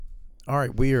All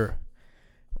right, we're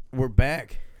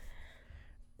back.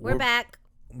 We're back.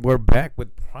 We're back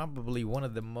with probably one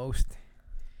of the most.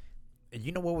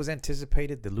 You know what was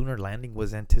anticipated? The lunar landing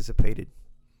was anticipated.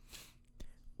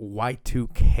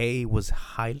 Y2K was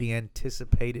highly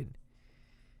anticipated.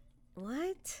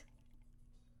 What?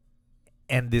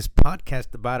 And this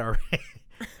podcast about our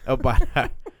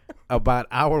about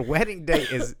our wedding day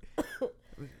is.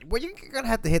 Well, you're gonna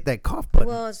have to hit that cough button.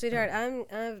 Well, sweetheart, I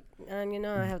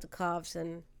have the coughs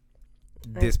and.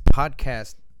 This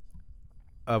podcast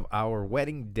of our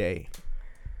wedding day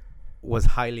was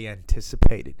highly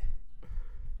anticipated.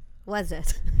 Was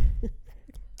it?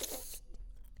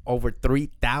 Over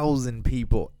 3,000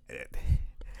 people.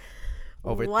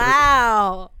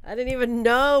 Wow. I didn't even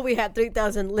know we had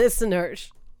 3,000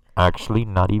 listeners. Actually,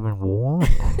 not even one.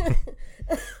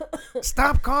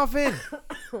 Stop coughing.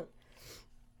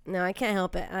 No, I can't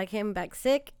help it. I came back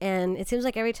sick, and it seems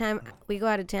like every time we go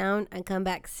out of town, I come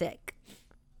back sick.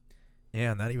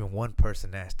 Yeah, not even one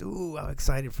person asked. Ooh, I'm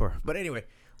excited for her. But anyway,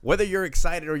 whether you're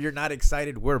excited or you're not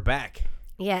excited, we're back.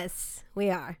 Yes, we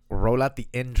are. Roll out the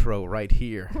intro right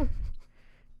here.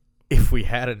 If we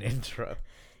had an intro.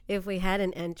 If we had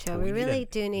an intro. We really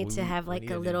do need to have like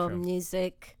a little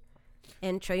music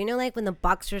intro. You know, like when the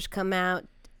boxers come out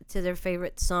to their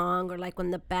favorite song, or like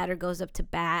when the batter goes up to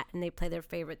bat and they play their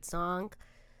favorite song.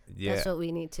 Yeah. That's what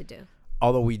we need to do.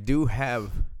 Although we do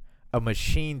have a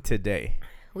machine today.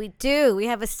 We do. We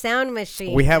have a sound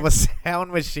machine. We have a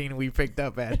sound machine we picked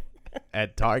up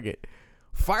at Target.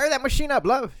 Fire that machine up,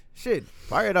 love. Shit.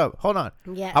 Fire it up. Hold on.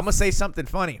 Yes. I'm going to say something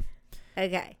funny.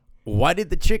 Okay. Why did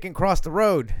the chicken cross the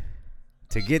road?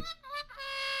 To get...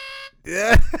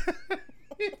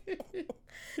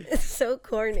 It's so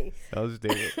corny. That was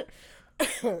stupid.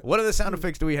 What other sound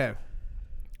effects do we have?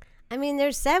 I mean,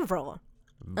 there's several.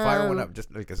 Fire one up,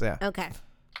 just like I said. Okay.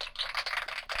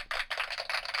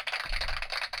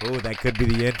 Oh, that could be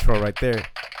the intro right there.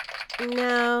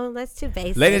 No, that's too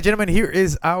basic. Ladies and gentlemen, here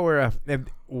is our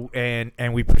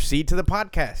and we proceed to the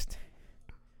podcast.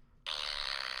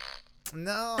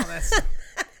 No, that's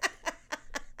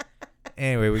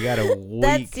anyway. We got a week.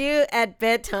 That's you at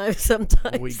bedtime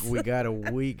sometimes. We got a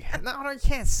week. No, I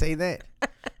can't say that.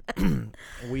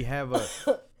 We have a.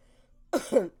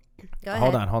 Go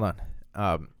ahead. Hold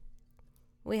on.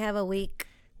 We have a week.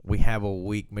 We have a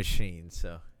week machine,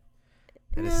 so.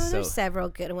 There's several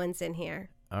good ones in here.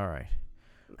 All right.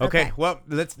 Okay. Well,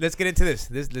 let's get into this.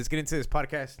 Let's get into this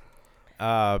podcast.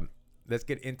 Let's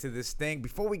get into this thing.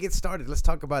 Before we get started, let's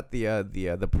talk about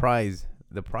the prize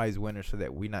winner, so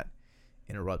that we not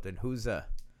interrupted. Who's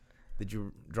did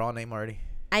you draw a name already?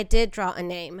 I did draw a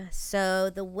name. So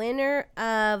the winner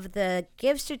of the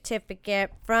gift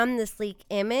certificate from the Sleek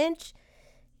Image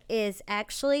is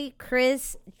actually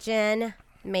Chris Jen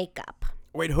Makeup.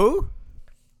 Wait, who?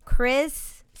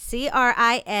 Chris,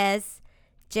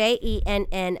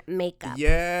 ChrisJenn Makeup.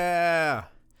 Yeah.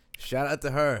 Shout out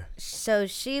to her. So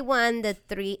she won the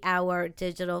 3-hour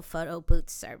digital photo booth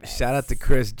service. Shout out to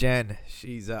Chris Jen.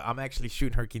 She's I'm actually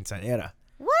shooting her quinceañera.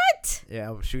 What? Yeah,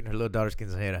 I'm shooting her little daughter's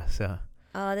quinceañera. So.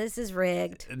 Oh, this is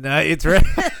rigged. No, it's rigged.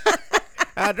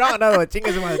 Draw another one. Draw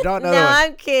another one. No,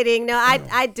 I'm kidding. No,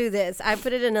 I do this. I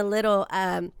put it in a little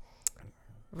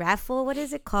raffle. What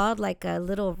is it called? Like a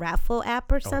little raffle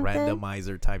app or something? A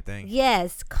randomizer type thing.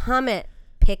 Yes, comment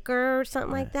picker or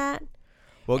something like that.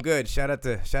 Well, good. Shout out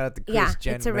to Chris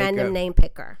Jen. It's a random name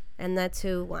picker, and that's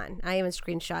who won. I even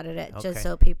screenshotted it just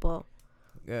so people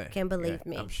can believe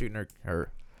me. I'm shooting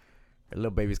her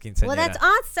little baby's quinceañera. Well, that's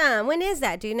awesome. When is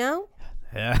that? Do you know?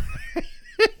 Yeah.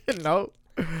 No.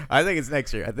 I think it's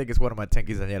next year. I think it's one of my 10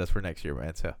 quinceañeras for next year,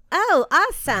 man. So. Oh,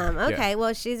 awesome. Okay, yeah.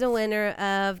 Well, she's a winner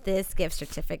of this gift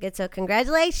certificate, so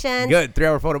congratulations. Good.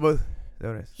 3-hour photo booth.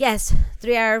 Yes,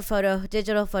 3-hour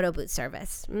digital photo booth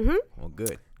service. Mm-hmm. Well,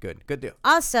 good deal.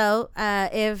 Also,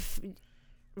 if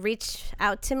reach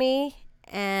out to me,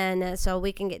 and so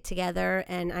we can get together,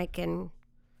 and I can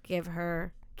give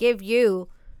you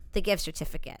the gift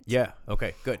certificate. Yeah.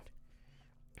 Okay. Good.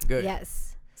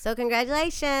 Yes. So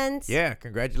congratulations. Yeah,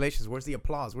 congratulations. Where's the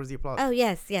applause? Oh,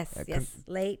 yes.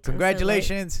 Late.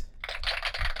 Congratulations.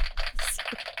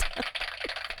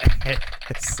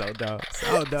 So dumb.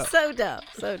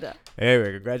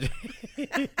 Anyway,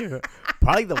 congratulations.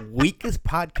 Probably the weakest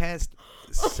podcast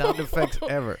sound effects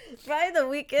ever. Probably the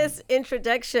weakest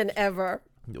introduction ever.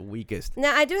 The weakest.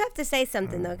 Now, I do have to say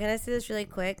something, though. Can I say this really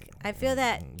quick? I feel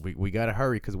that... We got to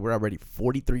hurry because we're already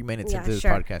 43 minutes into this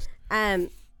podcast.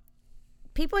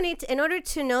 People need to, in order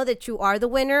to know that you are the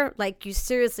winner, like, you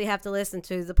seriously have to listen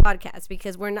to the podcast,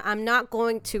 because I'm not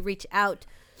going to reach out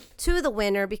to the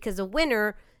winner, because the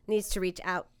winner needs to reach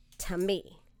out to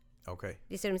me. Okay.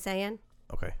 You see what I'm saying?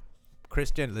 Okay.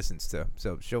 Christian listens to,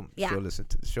 so she'll listen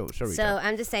to, she'll read So that.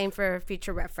 I'm just saying for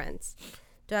future reference.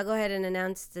 Do I go ahead and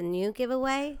announce the new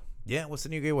giveaway? Yeah, what's the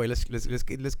new giveaway?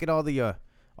 Let's get all the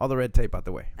red tape out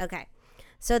the way. Okay.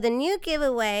 So the new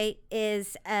giveaway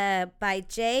is by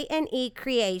J&E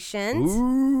Creations.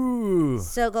 Ooh.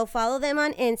 So go follow them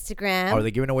on Instagram. Are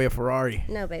they giving away a Ferrari?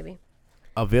 No, baby.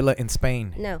 A villa in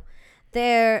Spain? No.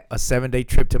 They're a 7-day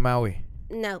trip to Maui?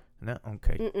 No. No?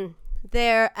 Okay. Mm-mm.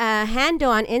 Their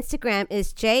handle on Instagram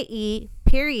is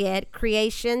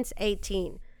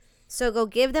JE.Creations18. So go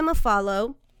give them a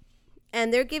follow.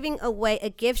 And they're giving away a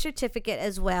gift certificate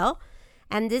as well.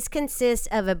 And this consists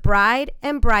of a bride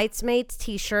and bridesmaids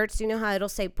t-shirts. You know how it'll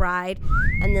say bride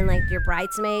and then like your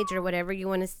bridesmaids or whatever you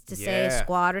want to say, a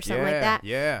squad or something like that.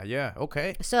 Yeah.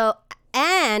 Okay. So,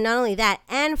 and not only that,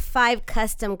 and 5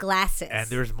 custom glasses. And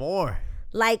there's more.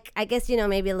 Like, I guess,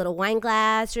 maybe a little wine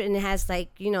glass, and it has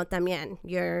like, también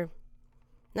your,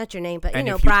 not your name, but, and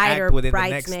if bride you or act within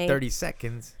bridesmaid. the next 30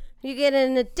 seconds. You get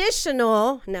an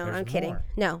additional, no, There's I'm kidding. more.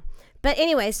 No. But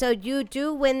anyway, so you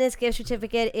do win this gift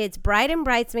certificate. It's bride and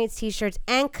bridesmaids t-shirts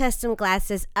and custom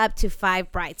glasses up to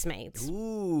 5 bridesmaids.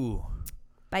 Ooh.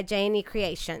 By J&E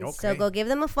Creations. Okay. So go give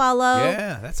them a follow.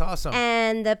 Yeah, that's awesome.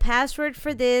 And the password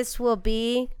for this will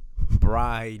be...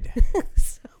 Bride.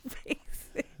 So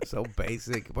basic. So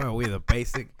basic. Well, we're the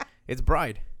basic. It's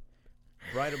bride.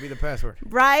 Bride will be the password.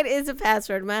 Bride is a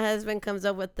password. My husband comes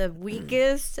up with the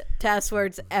weakest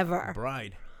passwords ever.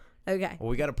 Bride. Okay. Well,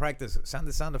 we got to practice. Sound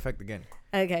the sound effect again.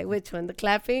 Okay, which one? The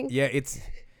clapping? Yeah, it's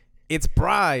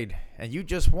bride, and you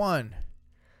just won.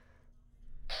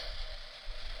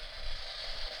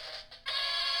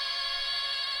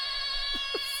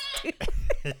 So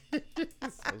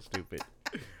stupid.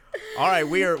 All right,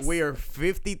 we are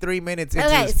 53 minutes into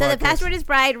Okay, this so podcast. the password is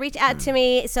bride. Reach out to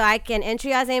me so I can enter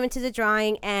y'all's name into the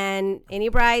drawing, and any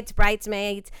brides,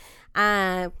 bridesmaids.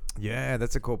 Yeah,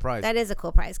 that's a cool prize. That is a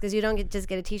cool prize because you don't just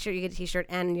get a t-shirt, you get a t-shirt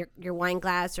and your wine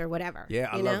glass or whatever. Yeah,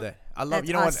 I love that. I love That's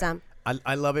you know awesome. what?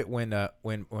 I love it when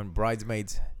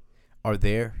bridesmaids are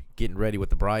there getting ready with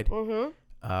the bride. Mm-hmm.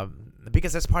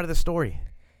 Because that's part of the story.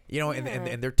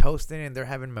 And they're toasting and they're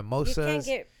having mimosas. You can't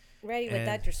get ready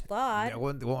without your squad.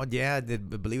 Yeah,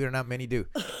 believe it or not, many do.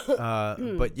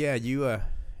 But yeah, you're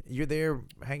there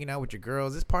hanging out with your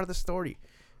girls. It's part of the story.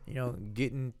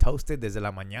 Getting toasted desde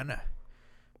la mañana.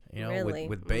 Really?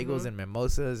 with bagels and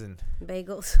mimosas and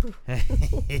bagels.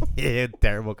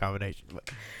 Terrible combination.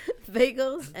 But.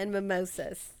 Bagels and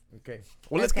mimosas. Okay.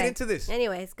 Well, let's get into this.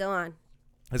 Anyways, go on.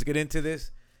 Let's get into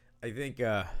this. I think,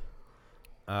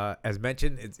 as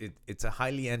mentioned, it's a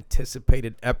highly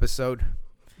anticipated episode.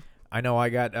 I know I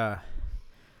got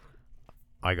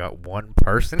one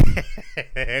person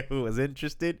who was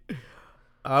interested.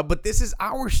 But this is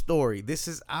our story.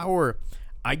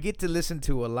 I get to listen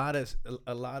to a lot of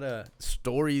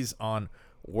stories on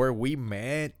where we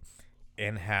met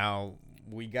and how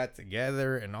we got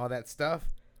together and all that stuff.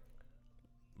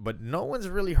 But no one's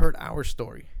really heard our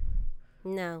story.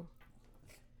 No.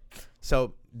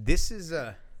 So this is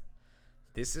our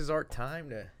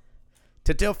time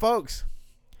to tell folks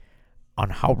on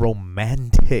how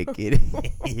romantic it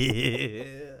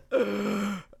is.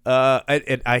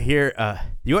 And I hear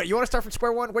you want to start from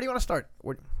square one? Where do you want to start?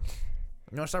 You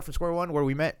want to start from square one where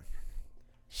we met?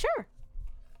 Sure.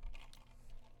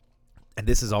 And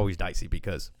this is always dicey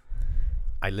because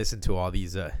I listen to all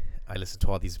these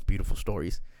beautiful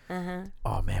stories.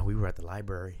 Oh man, we were at the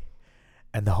library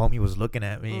and the homie was looking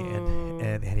at me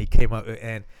and he came up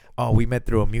and we met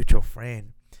through a mutual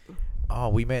friend.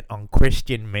 We met on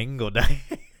Christian Mingle Day.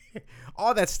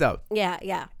 All that stuff.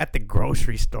 Yeah. At the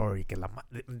grocery store.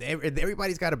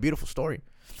 Everybody's got a beautiful story.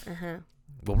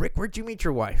 Well, Rick, where'd you meet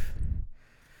your wife?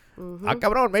 Ah,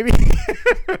 cabrón, maybe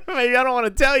I don't want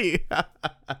to tell you.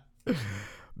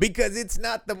 Because it's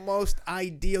not the most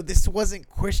ideal. This wasn't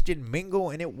Christian Mingle,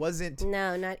 and it wasn't.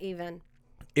 No, not even.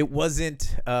 It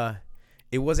wasn't at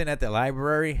the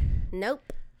library.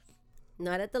 Nope.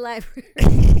 Not at the library.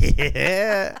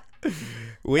 Yeah.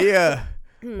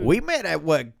 We met at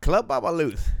what? Club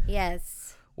Babalu's.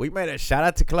 Yes. We met at shout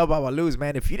out to Club Babalu's,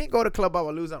 man. If you didn't go to Club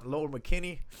Babalu's on Lower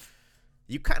McKinney,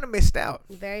 you kind of missed out.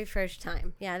 Very first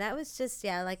time. Yeah, that was just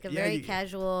like a very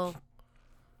casual.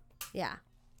 Yeah.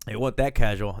 It wasn't that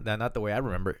casual. Not the way I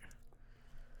remember it.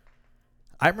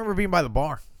 I remember being by the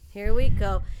bar. Here we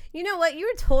go. You know what?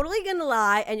 You're totally going to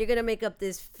lie and you're going to make up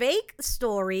this fake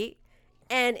story.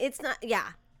 And it's not. Yeah.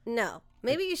 No.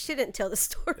 Maybe you shouldn't tell the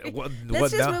story.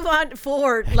 Let's just move on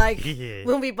forward. Like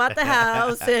when we bought the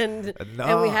house and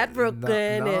we had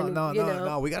Brooklyn.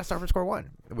 No. We got to start from square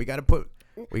one. We got to put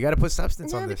We got to put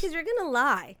substance on No, this. because you're gonna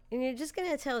lie and you're just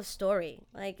gonna tell a story.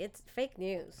 Like it's fake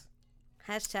news.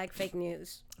 Hashtag fake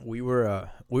news. We were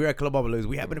at Club Babaloo's.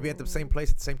 We happened to be at the same place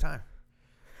at the same time.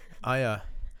 I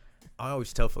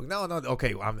always tell folks, no,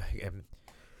 okay.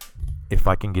 If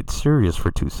I can get serious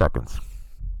for 2 seconds,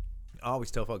 I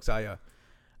always tell folks I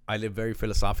live very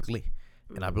philosophically,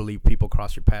 and I believe people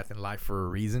cross your path in life for a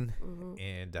reason,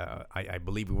 and I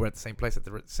believe we were at the same place at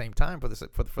the same time for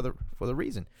the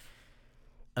reason.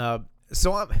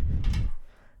 So I'm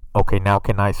okay. Now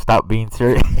can I stop being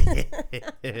serious?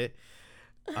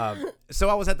 So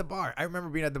I was at the bar. I remember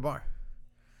being at the bar.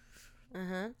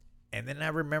 And then I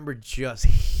remember just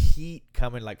heat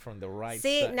coming like from the right side.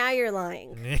 See, now you're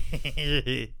lying.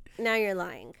 Now you're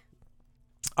lying.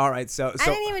 All right, so I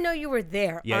didn't even know you were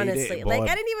there, yeah, honestly. You did, like,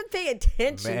 I didn't even pay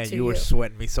attention to you. You were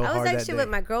sweating me so hard that day. I was actually with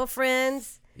my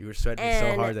girlfriends. You were sweating me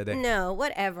so hard that day. No,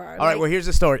 whatever. All right, well, here's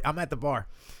the story. I'm at the bar,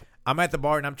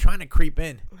 and I'm trying to creep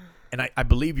in. And I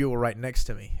believe you were right next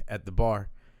to me at the bar.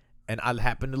 And I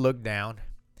happened to look down.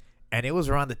 And it was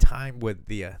around the time with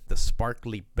the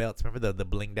sparkly belts. Remember the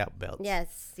blinged out belts?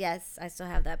 Yes. I still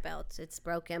have that belt. It's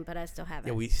broken, but I still have it.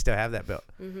 Yeah, we still have that belt.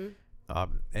 Mm-hmm.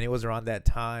 And it was around that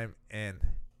time, and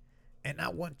I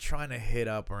wasn't trying to hit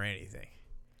up or anything.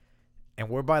 And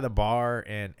we're by the bar,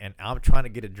 and I'm trying to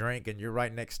get a drink, and you're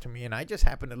right next to me, and I just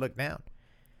happened to look down.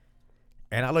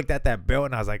 And I looked at that belt,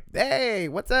 and I was like, hey,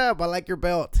 what's up? I like your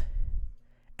belt.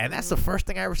 And that's the first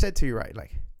thing I ever said to you, right?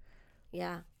 Like,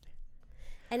 yeah.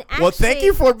 And actually, well, thank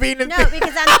you for being in. No,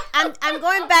 because I'm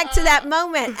going back to that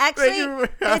moment. Actually,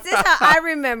 this is how I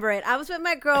remember it. I was with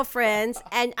my girlfriends,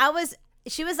 and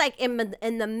she was like in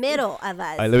the middle of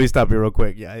us. All right, let me stop you real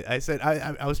quick. Yeah, I said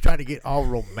I was trying to get all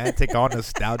romantic, all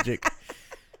nostalgic,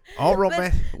 all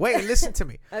romantic. Wait, listen to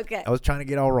me. Okay. I was trying to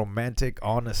get all romantic,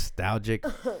 all nostalgic,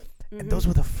 and those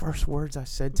were the first words I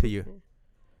said to you.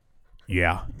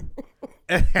 Yeah.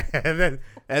 And then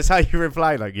that's how you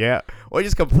replied, like, yeah. Or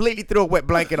just completely threw a wet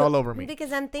blanket all over me.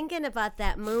 Because I'm thinking about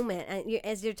that moment. And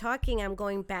as you're talking, I'm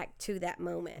going back to that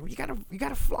moment. You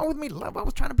gotta flow with me, love. I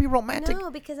was trying to be romantic.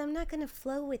 No, because I'm not going to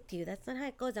flow with you. That's not how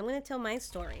it goes. I'm going to tell my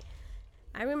story.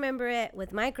 I remember it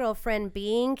with my girlfriend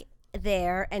being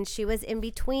there, and she was in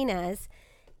between us.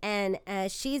 And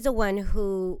she's the one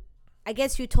who, I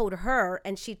guess you told her,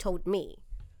 and she told me.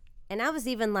 And I was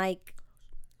even like,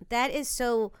 that is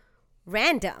so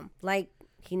random. Like,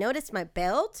 he noticed my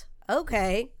belt?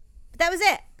 Okay. But that was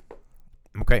it.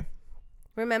 Okay.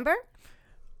 Remember?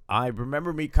 I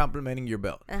remember me complimenting your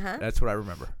belt. That's what I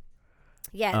remember.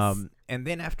 Yes. And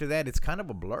then after that, it's kind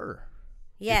of a blur.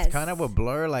 Yes. It's kind of a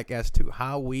blur, like, as to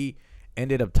how we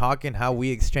ended up talking, how we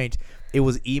exchanged. It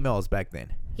was emails back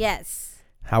then. Yes.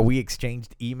 How we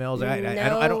exchanged emails.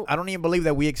 No. I don't even believe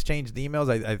that we exchanged emails.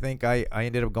 I think I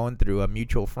ended up going through a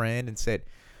mutual friend and said,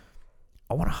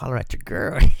 I want to holler at your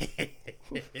girl.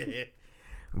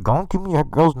 Go on, give me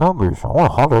that girl's numbers. I want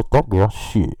to holler at that girl.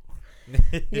 Shit.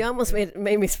 You almost made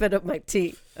me spit up my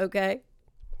tea. Okay.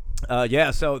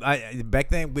 Yeah. So back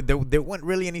then there wasn't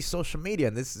really any social media,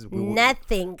 and this is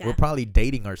nothing. We're probably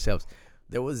dating ourselves.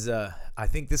 There was I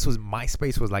think this was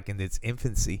MySpace was like in its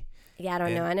infancy. Yeah, I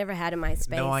don't know. I never had a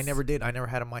MySpace. No, I never did. I never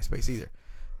had a MySpace either.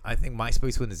 I think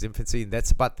MySpace was in its infancy, and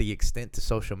that's about the extent to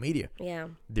social media. Yeah.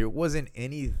 There wasn't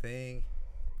anything.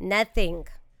 Nothing.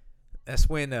 That's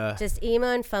when just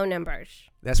email and phone numbers.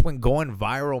 That's when going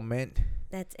viral meant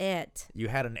that's it. You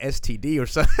had an STD or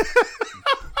something.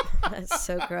 That's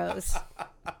so gross.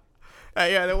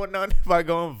 Yeah, there wasn't nothing about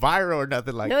going viral or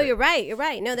nothing like that. No, you're right. You're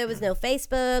right. No, there was no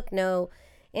Facebook, no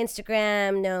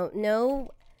Instagram,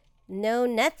 no,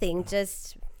 nothing.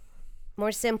 Just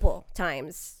more simple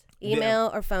times. Email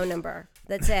or phone number.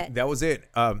 That's it. That was it.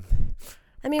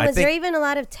 I mean, was there even a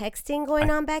lot of texting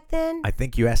going on back then? I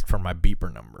think you asked for my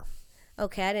beeper number.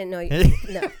 Okay, I didn't know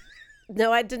you.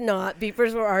 No, I did not.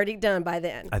 Beepers were already done by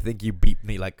then. I think you beeped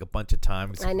me like a bunch of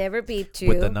times. I never beeped you.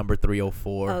 With the number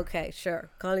 304. Okay,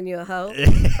 sure. Calling you a hoe?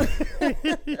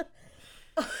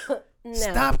 No.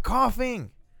 Stop coughing.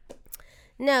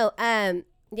 No,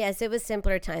 yes, it was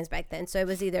simpler times back then. So it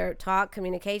was either talk,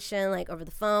 communication, like over the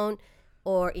phone,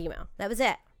 or email. That was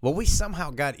it. Well, we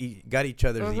somehow got each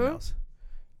other's emails.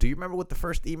 Do you remember what the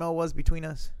first email was between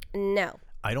us? No.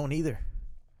 I don't either.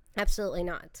 Absolutely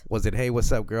not. Was it, hey,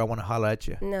 what's up, girl? I want to holler at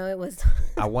you. No, it was.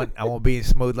 I won't be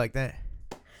smooth like that.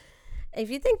 If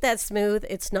you think that's smooth,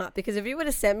 it's not. Because if you would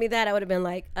have sent me that, I would have been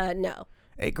like, no.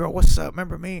 Hey, girl, what's up?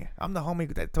 Remember me? I'm the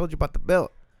homie that told you about the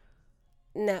belt.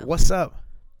 No. What's up?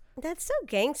 That's so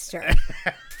gangster.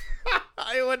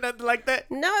 It wasn't nothing like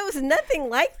that. No, it was nothing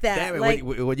like that. Damn it. Like,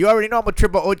 well, you already know I'm a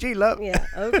triple OG, love. Yeah.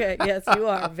 Okay. Yes, you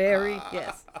are. Very.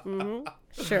 Yes.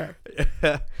 Sure.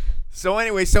 So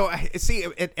anyway, I see,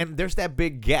 and there's that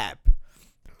big gap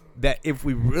that if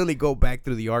we really go back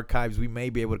through the archives, we may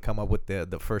be able to come up with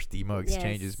the first email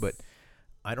exchanges. Yes. But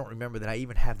I don't remember that I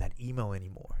even have that email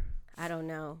anymore. I don't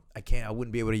know. I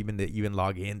wouldn't be able to even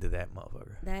log into that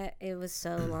motherfucker. It was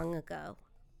so long ago.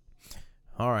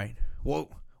 All right. Well,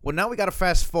 now we got to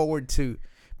fast forward to,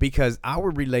 because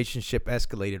our relationship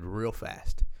escalated real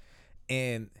fast.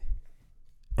 And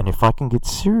if I can get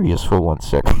serious for 1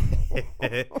 second.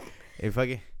 If I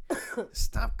can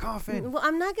stop coughing. Well,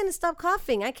 I'm not going to stop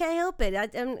coughing. I can't help it.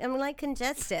 I'm like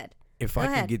congested. If I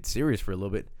can get serious for a little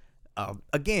bit.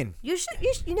 Again, you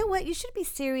know what? You should be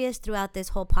serious throughout this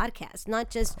whole podcast,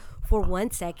 not just for 1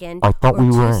 second or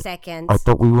 2 seconds. I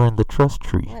thought we were in the trust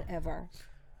tree. Whatever.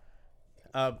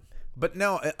 But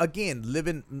no, again,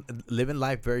 living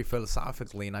life very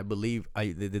philosophically, and I believe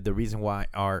the reason why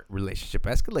our relationship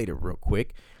escalated real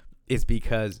quick is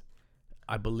because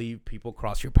I believe people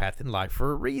cross your path in life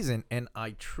for a reason, and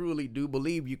I truly do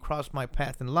believe you crossed my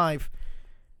path in life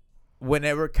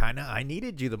whenever kind of I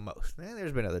needed you the most. And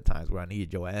there's been other times where I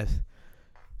needed your ass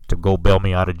to go bail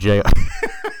me out of jail.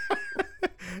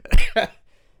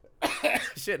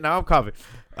 Shit, now I'm coughing.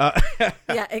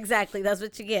 Yeah, exactly. That's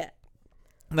what you get.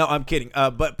 No, I'm kidding.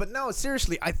 But no,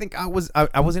 seriously, I think I was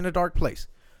in a dark place.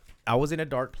 I was in a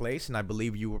dark place, and I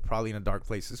believe you were probably in a dark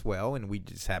place as well. And we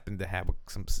just happened to have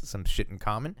some shit in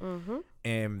common. Mm-hmm.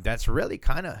 And that's really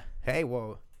kind of, hey,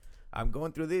 well, I'm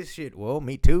going through this shit. Well,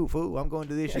 me too, fool. I'm going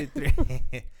through this shit.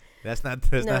 That's not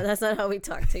how we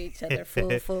talk to each other.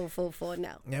 Fool.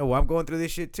 No. Yeah, well, I'm going through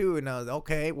this shit too. And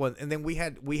okay, well, and then we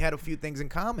had a few things in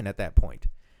common at that point.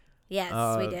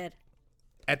 Yes, we did.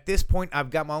 At this point, I've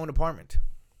got my own apartment.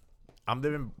 I'm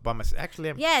living by myself.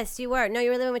 Actually, yes, you were. No,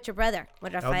 you were living with your brother,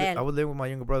 with Rafael. I was living with my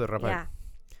younger brother, Rafael.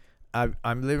 Yeah.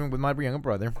 I'm living with my younger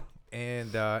brother,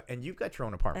 and you've got your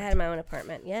own apartment. I had my own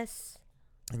apartment. Yes.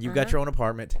 And you've got your own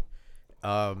apartment.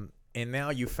 And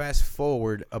now you fast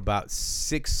forward about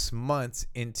 6 months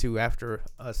into after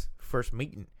us first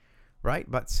meeting, right?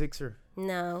 About 6 or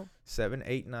 7,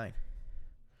 8, 9.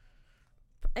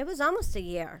 It was almost a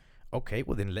year. Okay,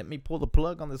 well then let me pull the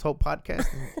plug on this whole podcast.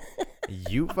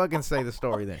 You fucking say the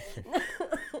story then.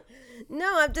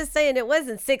 No, I'm just saying it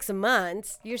wasn't 6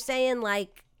 months. You're saying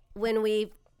like when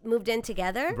we moved in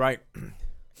together? Right.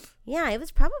 Yeah, it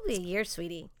was probably a year,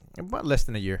 sweetie. About less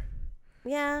than a year.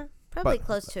 Yeah, probably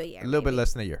close to a year. A little bit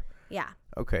less than a year. Yeah.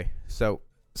 Okay, so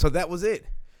that was it.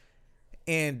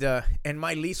 And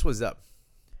my lease was up.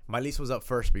 My lease was up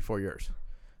first before yours.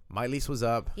 My lease was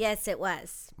up. Yes, it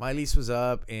was. My lease was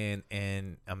up, and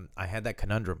I had that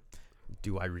conundrum.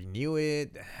 Do I renew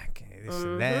it? Okay, this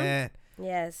and that.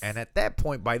 Yes. And at that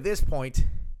point, by this point,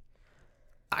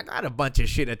 I got a bunch of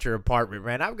shit at your apartment,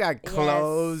 man. I've got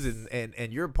clothes,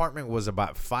 and your apartment was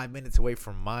about 5 minutes away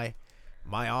from my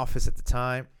office at the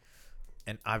time.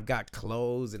 And I've got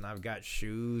clothes, and I've got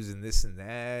shoes, and this and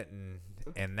that.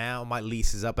 And now my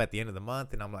lease is up at the end of the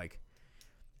month, and I'm like,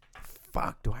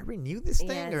 fuck, do I renew this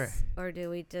thing? Yes. Or do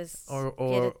we just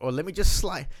or let me just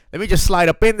slide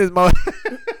up in this mode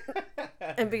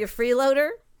and be a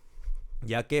freeloader?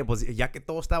 Ya que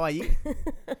todo estaba allí.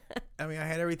 I mean, I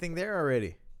had everything there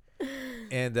already.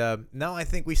 And now I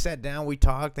think we sat down, we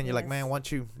talked, and you're like, man, why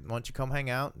don't you come hang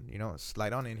out? You know,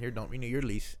 slide on in here. Don't renew your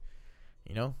lease.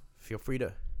 You know, feel free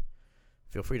to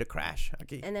crash.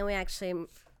 Okay. And then we actually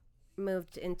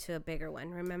moved into a bigger one,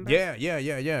 remember?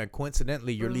 Yeah.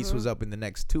 Coincidentally, your lease was up in the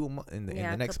next in the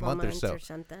next month or so. Or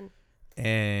something.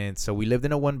 And so we lived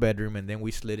in a 1-bedroom, and then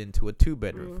we slid into a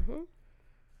 2-bedroom. Mm-hmm.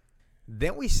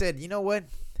 Then we said, you know what?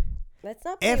 Let's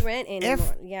not pay rent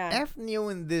anymore. F new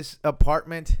in this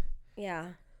apartment. Yeah.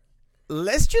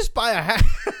 Let's just buy a house.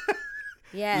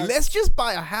 Yes. Let's just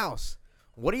buy a house.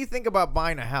 What do you think about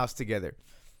buying a house together?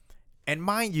 And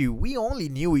mind you, we only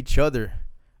knew each other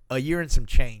a year and some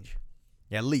change.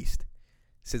 At least.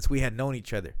 Since we had known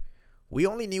each other. We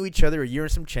only knew each other a year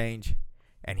and some change.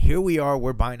 And here we are,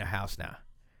 we're buying a house now.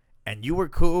 And you were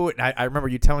cool. I remember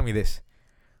you telling me this.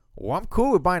 Well, I'm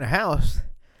cool with buying a house.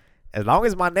 As long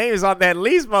as my name is on that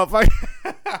lease, motherfucker.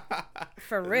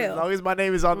 For real. As long as my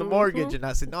name is on the mortgage. And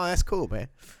I said, no, that's cool, man.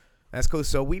 That's cool.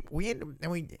 So we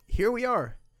here we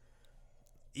are.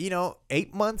 You know,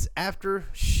 8 months after,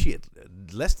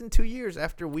 less than 2 years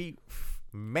after we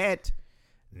met.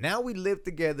 Now we live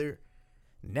together.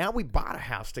 Now we bought a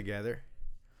house together.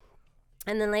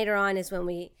 And then later on is when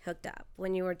we hooked up.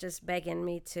 When you were just begging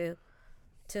me to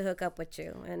hook up with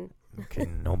you. And okay,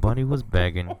 nobody was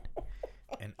begging.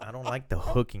 And I don't like the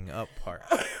hooking up part.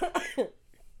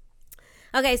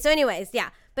 Okay, so anyways,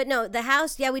 yeah. But no, the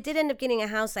house, yeah, we did end up getting a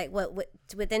house like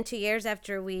within 2 years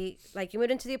after you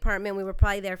moved into the apartment. We were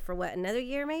probably there for another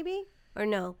year maybe? Or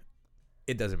no?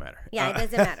 It doesn't matter. Yeah,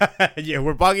 it doesn't matter. Yeah,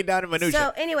 we're bogging down in minutia.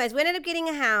 So anyways, we ended up getting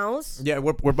a house. Yeah,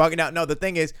 we're bogging down. No, the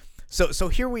thing is, so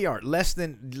here we are, less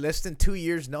than 2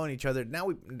 years knowing each other. Now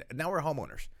we're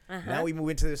homeowners. Now we move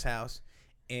into this house,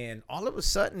 and all of a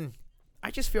sudden,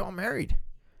 I just feel I'm married.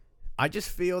 I just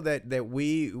feel that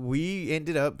we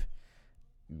ended up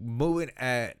moving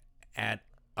at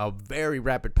a very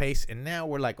rapid pace, and now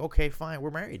we're like, okay, fine,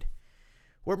 we're married.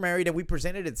 We're married, and we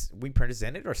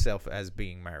presented ourselves as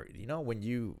being married. You know, when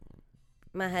you,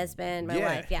 my husband, my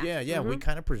wife, yeah. Mm-hmm. We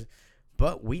kind of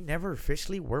but we never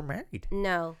officially were married.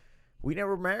 No, we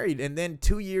never married. And then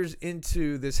 2 years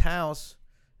into this house,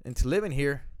 into living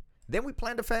here, then we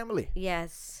planned a family.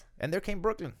 Yes. And there came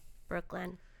Brooklyn.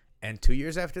 And 2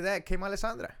 years after that came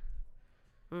Alessandra.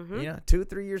 Mm-hmm. You know,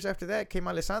 2-3 years after that came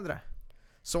Alessandra.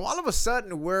 So all of a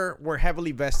sudden we're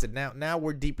heavily vested. Now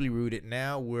we're deeply rooted.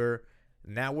 Now we're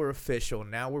official.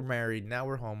 Now we're married. Now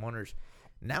we're homeowners.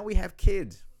 Now we have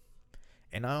kids.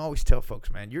 And I always tell folks,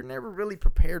 man, you're never really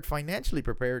financially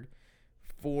prepared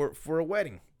for a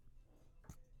wedding.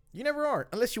 You never are,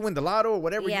 unless you win the lotto or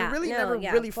whatever. Yeah,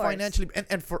 you really financially.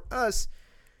 And for us,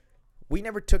 we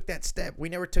never took that step. We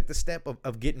never took the step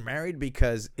of getting married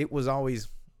because it was always,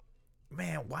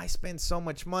 man, why spend so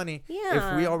much money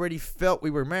if we already felt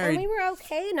we were married? And we were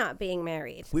okay not being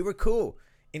married. We were cool.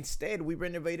 Instead, we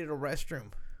renovated a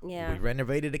restroom. Yeah. We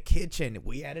renovated a kitchen.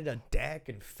 We added a deck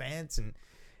and fence,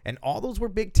 and all those were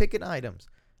big ticket items.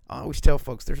 I always tell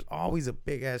folks there's always a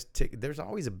big ticket. There's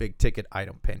always a big ticket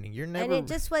item pending. You're never. And it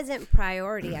just wasn't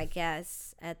priority, I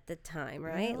guess, at the time,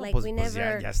 right? No, like we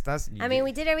never. I mean,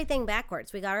 we did everything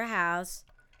backwards. We got our house,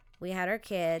 we had our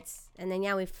kids, and then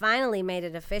we finally made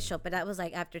it official. But that was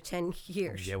like after 10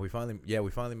 years. Yeah, we finally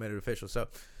made it official. So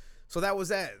that was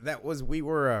that. That was we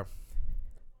were.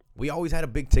 We always had a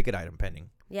big ticket item pending.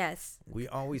 Yes. We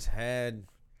always had,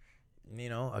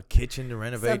 a kitchen to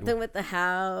renovate. Something with the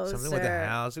house.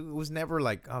 It was never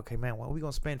like, okay, man, why are we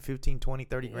going to spend 15, 20,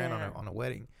 30 grand on a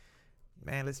wedding?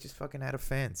 Man, let's just fucking add a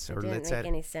fence. It didn't make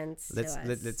any sense to us.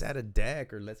 Let's add a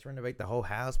deck, or let's renovate the whole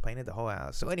house, paint it the whole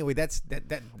house. So anyway,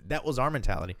 that was our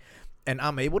mentality. And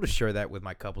I'm able to share that with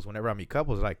my couples. Whenever I meet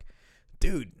couples, like,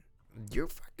 dude, you're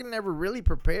fucking never really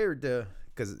prepared to,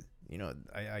 because,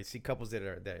 I see couples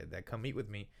that come meet with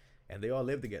me, and they all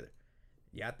live together.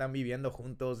 Ya están viviendo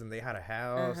juntos, and they had a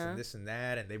house and this and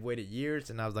that, and they've waited years.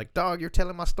 And I was like, dog, you're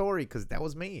telling my story, because that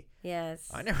was me. Yes.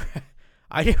 I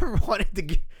never wanted to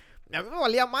get. I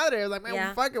was like, man,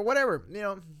 well, fuck it, whatever.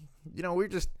 We're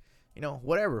just,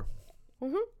 whatever.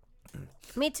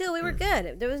 Mm-hmm. Me too. We were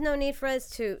good. There was no need for us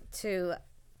to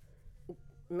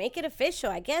make it official.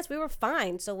 I guess we were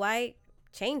fine. So why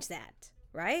change that,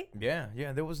 right? Yeah.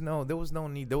 There was no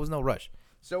need. There was no rush.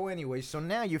 So anyway,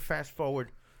 now you fast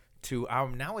forward to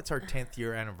now it's our 10th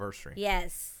year anniversary.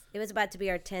 Yes, it was about to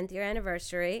be our 10th year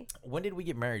anniversary. When did we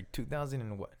get married? 2000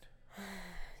 and what?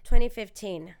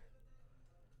 2015.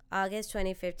 August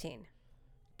 2015.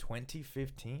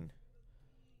 2015?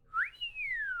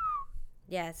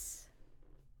 Yes.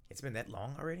 It's been that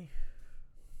long already?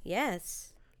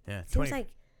 Yes. Yeah. Seems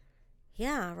like,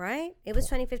 yeah, right? It was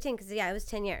 2015 because, it was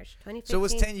 10 years. 2015. So it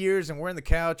was 10 years, and we're on the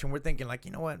couch, and we're thinking, like,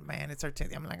 you know what, man, it's our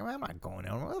 10th. I'm like, man, I'm not going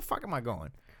anywhere. Where the fuck am I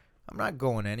going? I'm not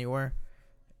going anywhere.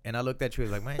 And I looked at you, I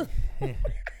was like, man,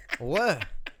 what?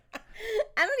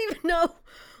 I don't even know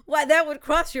why that would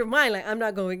cross your mind. Like, I'm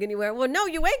not going anywhere. Well, no,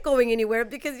 you ain't going anywhere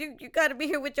because you got to be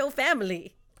here with your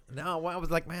family. No, well, I was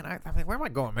like, man, I mean, where am I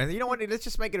going, man? You know what? Let's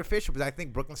just make it official, because I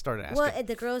think Brooklyn started asking. Well,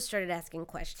 the girls started asking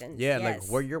questions. Yeah, yes. Like,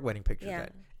 where are your wedding pictures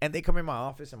at? And they come in my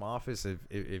office. In my office,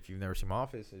 if you've never seen my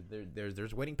office,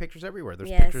 there's wedding pictures everywhere.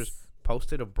 There's pictures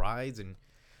posted of brides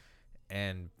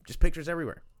and just pictures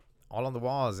everywhere, all on the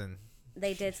walls. And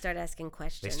they did start asking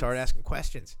questions. They started asking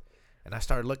questions, and I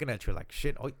started looking at you like,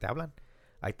 shit, oy, te hablan?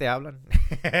 Like te hablan?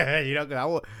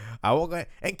 I won't go.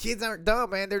 And kids aren't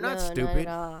dumb, man. They're not stupid. Not at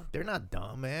all. They're not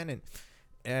dumb, man.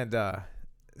 And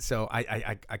so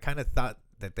I kind of thought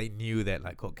that they knew that,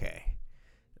 like, okay,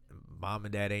 mom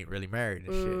and dad ain't really married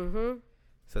and shit.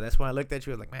 So that's when I looked at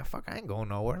you. I was like, man, fuck, I ain't going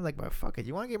nowhere. Like, but fuck it.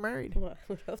 You want to get married? Well,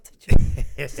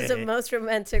 this is the most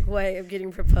romantic way of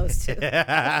getting proposed to.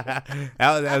 that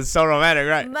was so romantic,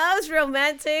 right? Most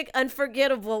romantic,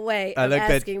 unforgettable way of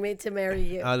asking me to marry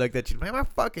you. I looked at you. Man,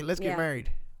 fuck it. Let's get married.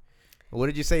 What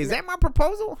did you say? Is that my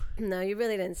proposal? No, you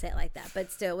really didn't say it like that.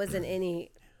 But still, it wasn't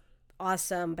any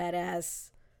awesome, badass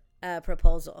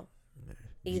proposal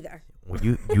either. Well,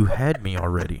 you had me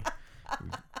already.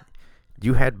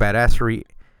 You had badassery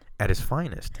at its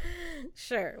finest.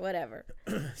 Sure, whatever.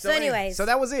 So anyways. So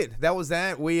that was it. That was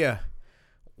that.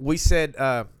 We said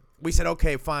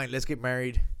okay, fine, let's get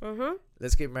married. Mm-hmm.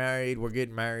 Let's get married. We're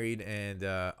getting married, and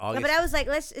August. Yeah, but I was like,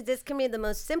 this can be the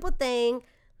most simple thing.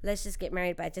 Let's just get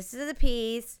married by justice of the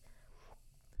peace,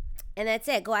 and that's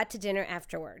it. Go out to dinner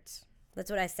afterwards. That's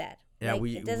what I said. Yeah,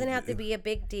 like, it doesn't have to be a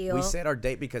big deal. We set our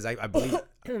date because I believe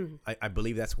I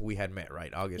believe that's when we had met,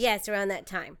 right? August. Yes, around that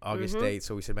time. August 8th.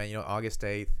 So we said, man, August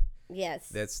 8th. Yes.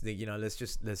 That's the let's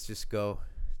just go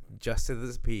justice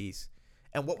of the peace.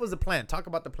 And what was the plan? Talk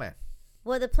about the plan.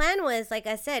 Well, the plan was, like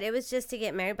I said, it was just to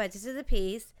get married by justice of the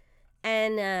peace,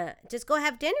 and just go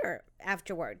have dinner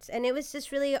afterwards. And it was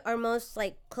just really our most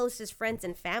like closest friends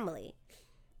and family.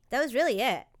 That was really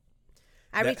it.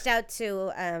 I reached out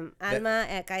to Alma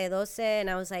at Calle 12, and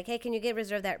I was like, hey, can you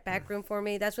reserve that back room for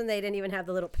me? That's when they didn't even have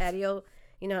the little patio.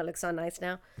 You know, it looks so nice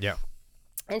now. Yeah.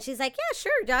 And she's like, yeah,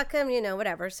 sure, y'all come,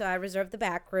 whatever. So I reserved the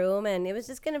back room, and it was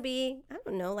just going to be, I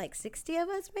don't know, like 60 of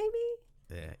us maybe?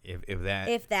 Yeah, if that.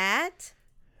 If that.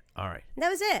 All right. That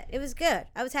was it. It was good.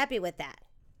 I was happy with that.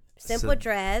 Simple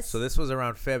dress. So this was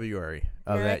around February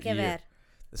of that year.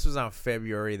 This was around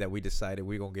February that we decided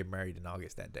we were going to get married in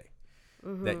August that day.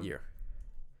 Mm-hmm. That year.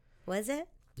 Was it?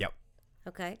 Yep.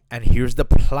 Okay. And here's the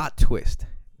plot twist.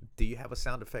 Do you have a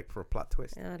sound effect for a plot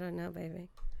twist? I don't know, baby.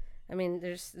 I mean,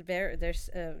 there's varias,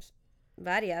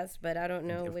 but I don't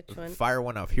know which one. Fire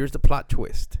one off. Here's the plot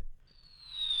twist.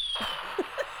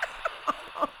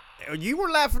 You were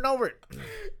laughing over it.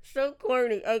 So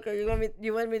corny. Okay,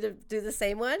 you want me to do the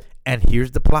same one? And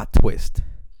here's the plot twist.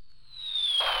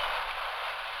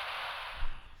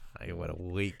 Hey, what a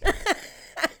week.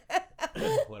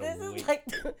 This is like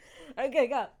okay,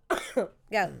 go. Go.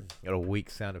 Got a weak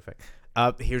sound effect.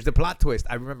 Here's the plot twist.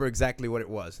 I remember exactly what it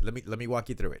was. Let me walk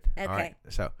you through it. Okay. All right.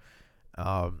 So,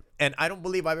 and I don't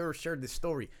believe I've ever shared this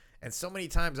story. And so many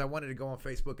times I wanted to go on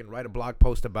Facebook and write a blog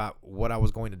post about what I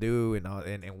was going to do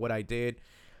and what I did.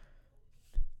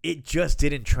 It just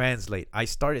didn't translate. I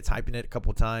started typing it a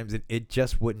couple times and it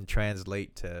just wouldn't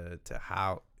translate to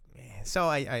how. So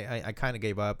I kind of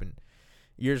gave up. And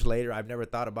years later, I've never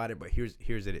thought about it. But here's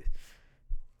it.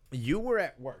 You were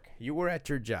at work. You were at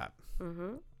your job.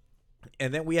 Mm-hmm.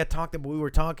 And then we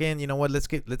were talking. You know what? Let's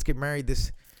get married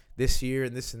this year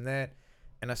and this and that.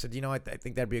 And I said, I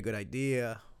think that'd be a good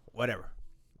idea. Whatever.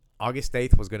 August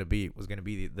 8th was gonna be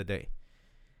the day.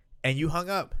 And you hung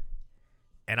up.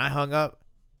 And I hung up.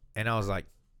 And I was like,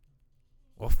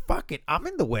 well, fuck it. I'm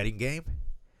in the wedding game.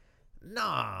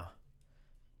 Nah.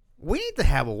 We need to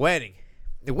have a wedding.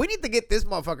 We need to get this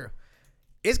motherfucker.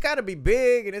 It's got to be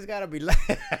big and it's got to be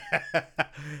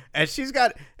and she's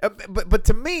got but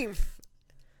to me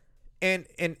and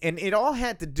it all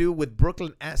had to do with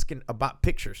Brooklyn asking about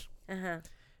pictures. Uh-huh.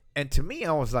 And to me,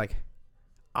 I was like,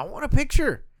 I want a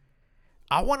picture.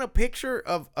 I want a picture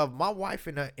of my wife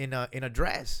in a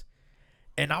dress.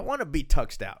 And I want to be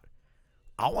tuxed out.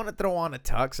 I want to throw on a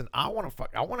tux and I want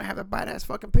to have a badass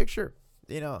fucking picture,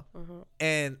 Mm-hmm.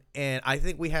 And I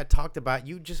think we had talked about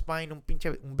you just buying un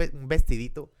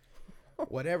vestidito,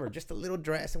 whatever, just a little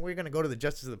dress, and we're going to go to the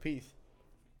Justice of the Peace.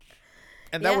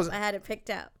 And that was I had it picked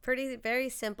out. Very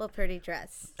simple, pretty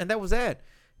dress. And that was that.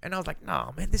 And I was like,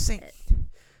 no, man, this ain't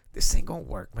going to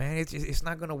work, man. It's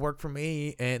not going to work for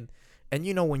me. And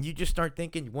when you just start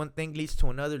thinking one thing leads to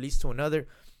another,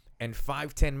 and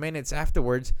 5-10 minutes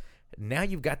afterwards, now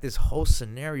you've got this whole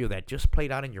scenario that just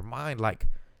played out in your mind. Like,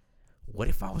 what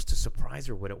if I was to surprise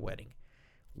her with a wedding?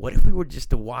 What if we were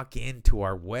just to walk into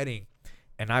our wedding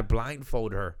and I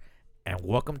blindfold her and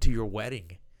welcome to your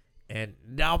wedding? And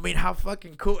now, I mean, how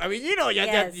fucking cool. I mean, y'all me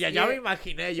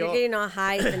imaginé. You're getting all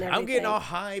hype and everything. I'm getting all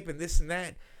hype and this and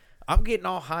that. I'm getting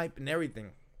all hype and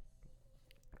everything.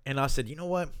 And I said, you know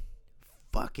what?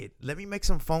 Fuck it. Let me make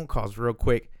some phone calls real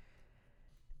quick.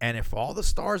 And if all the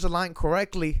stars align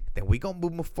correctly, then we going to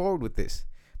move forward with this.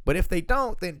 But if they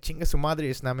don't, then chinga su madre,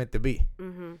 it's not meant to be.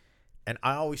 Mm-hmm. And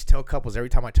I always tell couples, every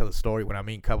time I tell the story, when I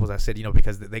mean couples, I said,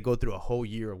 because they go through a whole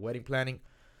year of wedding planning.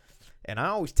 And I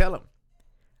always tell them,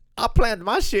 I planned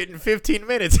my shit in 15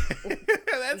 minutes.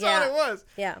 That's all it was.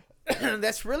 Yeah.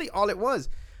 That's really all it was.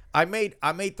 I made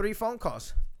 3 phone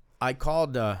calls. I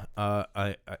called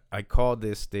I called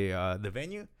the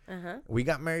venue. Uh-huh. We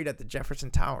got married at the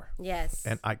Jefferson Tower. Yes.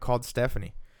 And I called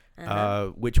Stephanie,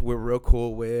 which we're real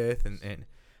cool with, and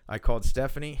I called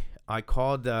Stephanie. I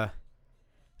called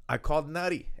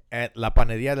Nutty at La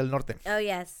Paneria del Norte. Oh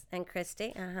yes, and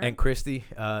Christy. Uh-huh. And Christy,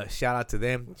 shout out to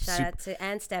them.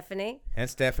 And Stephanie. And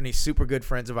Stephanie, super good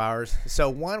friends of ours. So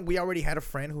we already had a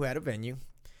friend who had a venue.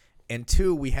 And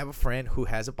 2, we have a friend who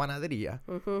has a panaderia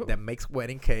that makes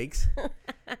wedding cakes.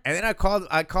 And then I called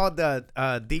the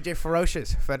DJ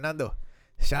Ferocious, Fernando.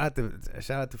 Shout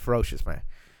out to Ferocious, man.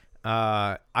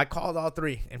 I called all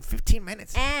 3 in 15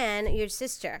 minutes. And your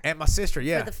sister. And my sister,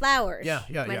 yeah. For the flowers. Yeah.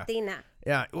 Martina.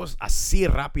 Yeah, it was así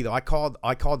rápido. I called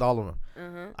all of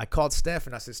them. I called Steph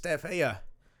and I said, Steph, hey,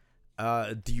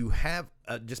 do you have,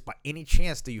 just by any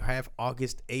chance, do you have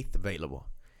August 8th available?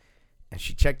 And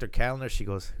she checked her calendar. She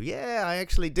goes, yeah, I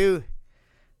actually do.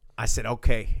 I said,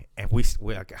 okay. And we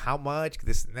like, how much?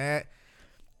 This and that.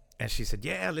 And she said,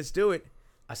 yeah, let's do it.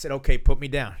 I said, okay, put me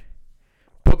down.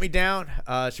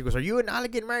 She goes, are you and Ali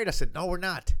getting married? I said, no, we're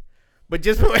not. But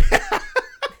just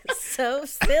so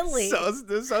silly.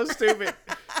 So stupid.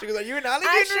 She goes, are you and Ali getting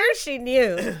married? I'm sure she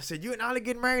knew. I said, you and Ali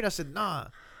getting married? I said, nah.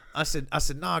 I said,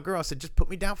 nah, girl. I said, just put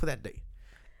me down for that date.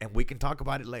 And we can talk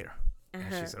about it later. And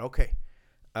she said, okay.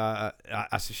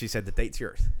 She said, the date's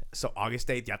yours. So August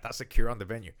 8th, ya está secure on the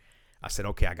venue. I said,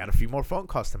 okay, I got a few more phone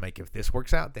calls to make. If this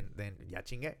works out, then ya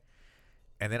chingue.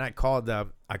 And then I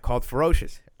called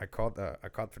Ferocious. I called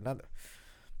Fernando.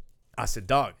 I said,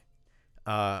 dog,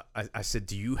 I said,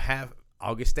 do you have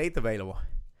August 8th available?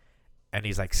 And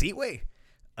he's like, sí, güey.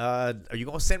 Are you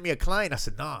going to send me a client? I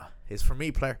said, nah, it's for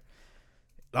me, player.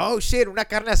 Oh, shit, una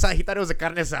carne asada. He thought it was a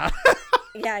carne asada.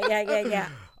 Yeah.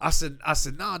 I said,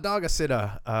 nah, dog. I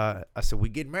said, we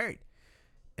get married.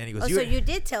 And he goes, so you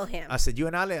did tell him. I said, you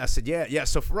and Ale? I said, yeah.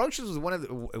 So Ferocious was one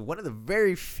of the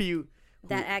very few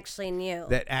that actually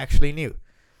knew.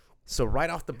 So right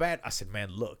off the bat, I said, man,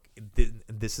 look,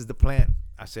 this is the plan.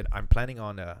 I said, I'm planning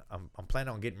on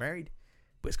getting married,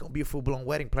 but it's gonna be a full blown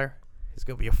wedding, player. It's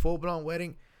gonna be a full blown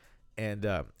wedding, and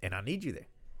I need you there.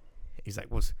 He's like,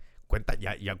 pues cuenta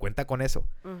ya cuenta con eso.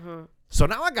 So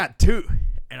now I got 2,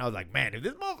 and I was like, man, if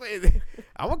this motherfucker,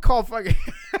 I'm gonna call fucking.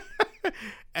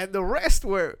 And the rest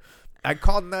were, I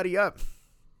called Nutty up.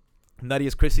 Nutty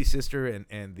is Chrissy's sister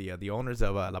and the owners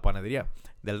of La Panaderia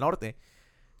del Norte.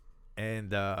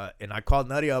 And I called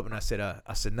Nutty up and I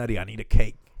said, Nutty, I need a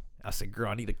cake. I said, girl,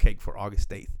 I need a cake for August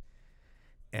 8th.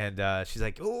 And she's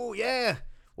like, oh, yeah.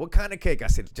 What kind of cake? I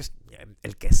said, just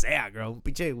el que sea, girl. Un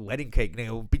pinche wedding cake.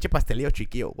 Un pinche pastelillo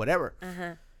chiquillo. Whatever.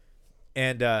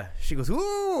 And she goes,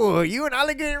 ooh, you and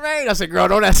Ali getting married? I said, girl,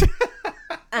 don't ask.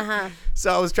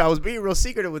 So I was being real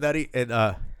secretive with Nutty.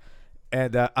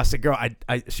 And I said, girl,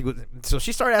 she goes, so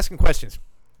she started asking questions.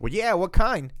 Well, yeah, what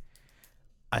kind?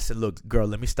 I said, look, girl,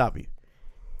 let me stop you.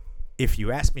 If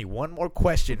you ask me one more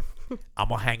question, I'm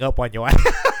going to hang up on you.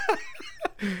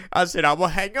 I said, I'm going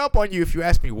to hang up on you if you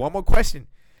ask me one more question.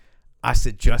 I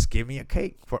said, just give me a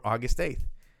cake for August 8th.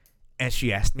 And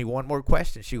she asked me one more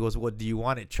question. She goes, what do you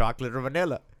want it, chocolate or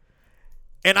vanilla?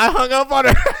 And I hung up on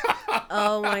her.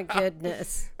 Oh, my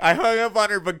goodness. I hung up on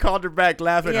her but called her back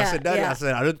laughing. Yeah, I said, Nutty, I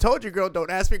said, I done told you, girl,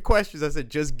 don't ask me questions. I said,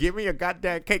 just give me a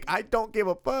goddamn cake. I don't give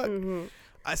a fuck.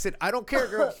 I said, I don't care,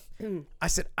 girl. I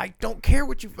said, I don't care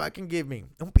what you fucking give me.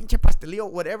 Un pinche pastelillo,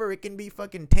 whatever. It can be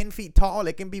fucking 10 feet tall.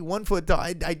 It can be 1 foot tall.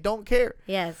 I don't care.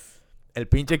 Yes. El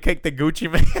pinche cake de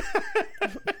Gucci, man.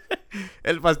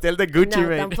 El pastel de Gucci,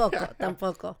 man. No,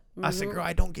 tampoco. I said, girl,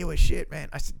 I don't give a shit, man.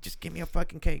 I said, just give me a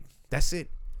fucking cake. That's it.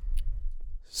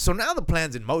 So now the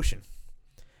plan's in motion.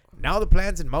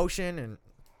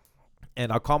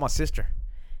 And I'll call my sister.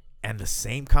 And the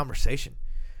same conversation.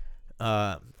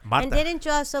 Marta, and didn't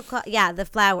you also call, the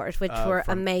flowers, which were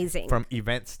amazing. From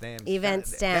Event Stems.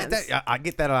 I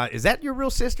get that a lot. Is that your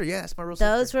real sister? Yeah, that's my real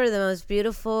sister. Those were the most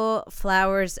beautiful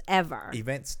flowers ever.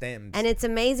 Event Stems. And it's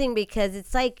amazing because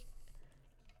it's like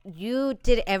you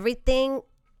did everything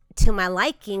to my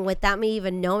liking without me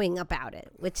even knowing about it,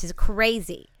 which is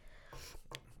crazy.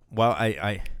 Well,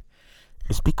 I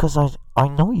It's because I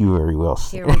know you very well.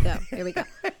 Here we go.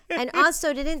 And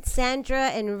also, didn't Sandra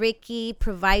and Ricky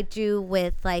provide you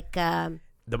with like the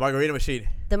margarita machine?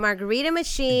 The margarita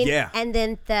machine. Yeah. And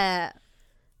then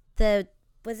the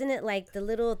wasn't it like the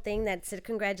little thing that said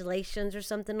congratulations or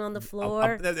something on the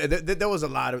floor? There was a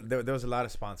lot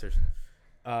of sponsors.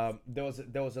 There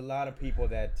was a lot of people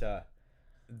that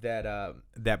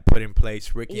put in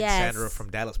place. Ricky and Sandra from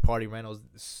Dallas Party Rentals,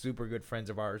 super good friends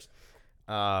of ours.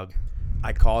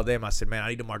 I called them. I said, man, I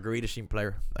need a margarita machine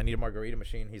player. I need a margarita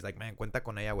machine. He's like, man, cuenta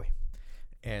con ella, güey.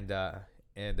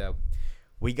 And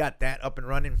we got that up and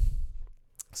running.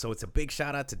 So it's a big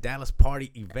shout out to Dallas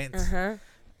Party Events.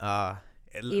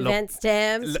 Event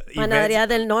Stems, Panaderia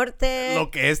del Norte. Lo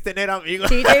que es tener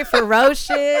amigos. DJ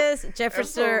Ferocious,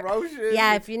 Jefferson. Ferocious.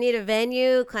 Yeah, if you need a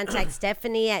venue, contact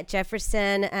Stephanie at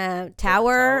Jefferson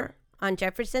Tower on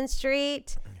Jefferson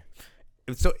Street.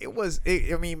 So it was.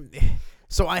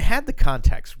 So I had the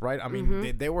contacts, right? I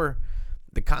mean, they were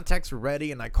The contacts were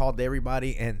ready, and I called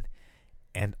everybody, and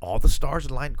all the stars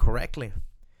aligned correctly.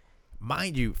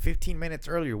 Mind you, 15 minutes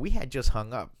earlier, we had just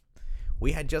hung up.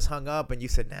 And you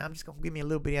said, "Nah, I'm just gonna give me a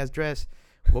little bitty ass dress.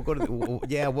 We'll go to the, we'll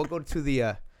go to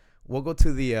the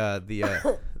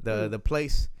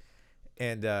place,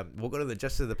 and we'll go to the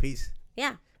Justice of the Peace.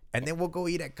 Yeah. And then we'll go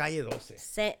eat at Calle 12.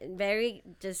 Very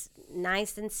just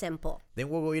nice and simple. Then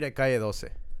we'll go eat at Calle 12.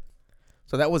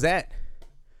 So that was that.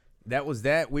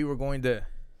 We were going to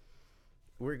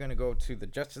go to the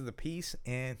Justice of the Peace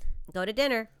and go to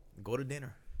dinner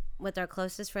with our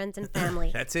closest friends and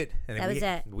family. That's it. And that was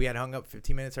it. We had hung up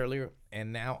 15 minutes earlier,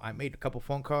 and now I made a couple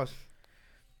phone calls,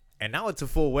 and now it's a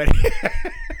full wedding.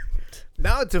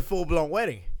 Now it's a full-blown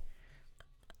wedding.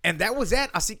 And that was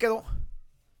that. Así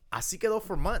quedó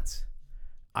for months.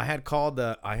 I had called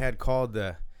the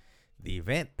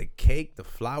event, the cake, the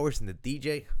flowers, and the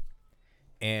DJ,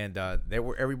 and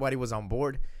everybody was on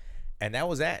board, and that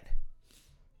was that.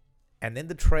 And then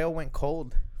the trail went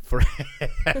cold for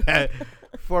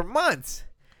for months.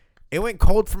 It went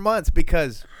cold for months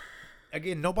because,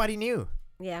 again, nobody knew.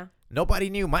 Yeah. Nobody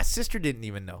knew. My sister didn't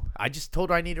even know. I just told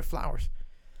her I needed flowers.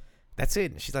 That's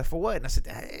it. And she's like, "For what?" And I said,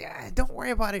 "Don't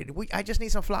worry about it. I just need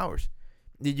some flowers.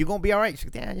 You gonna be all right?"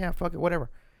 She's like, "Yeah, fuck it, whatever."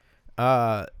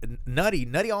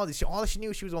 Nutty, all she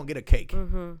knew, she was gonna get a cake,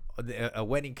 a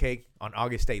wedding cake on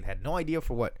August 8th. Had no idea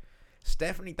for what.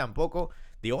 Stephanie tampoco.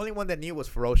 The only one that knew was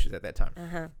Ferocious at that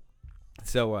time.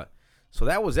 So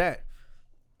that was that.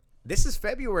 This is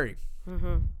February.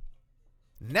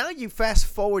 Now you fast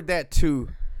forward that to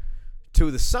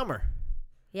the summer.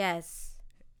 Yes.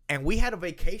 And we had a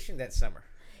vacation that summer.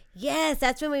 Yes,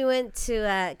 that's when we went to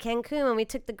Cancun when we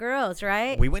took the girls,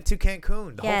 right? We went to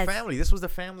Cancun, the whole family. This was the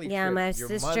family trip. Yeah, my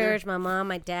sisters, my mom,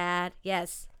 my dad.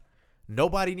 Yes.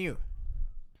 Nobody knew.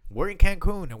 We're in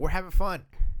Cancun and we're having fun.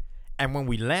 And when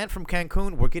we land from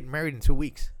Cancun, we're getting married in 2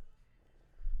 weeks.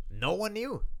 No one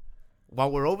knew.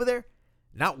 While we're over there,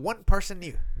 not one person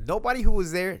knew. Nobody who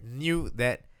was there knew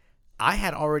that I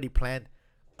had already planned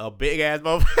a big ass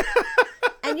motherfucker.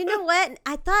 And you know what?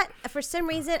 I thought for some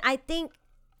reason, I think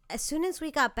as soon as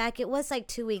we got back, it was like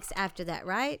 2 weeks after that,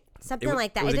 right? Something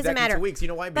like that. It doesn't matter. 2 weeks. You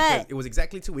know why? Because it was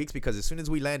exactly 2 weeks. Because as soon as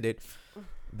we landed,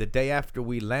 the day after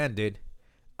we landed,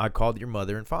 I called your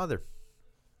mother and father.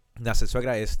 La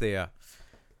suegra,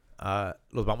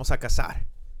 los vamos a casar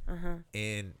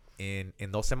en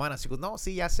 2 semanas. She goes, "No,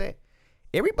 sí, ya sé."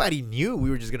 Everybody knew we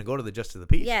were just gonna go to the Justice of the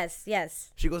Peace. Yes,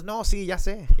 yes. She goes, "No, sí, ya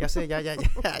sé,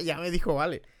 ya me dijo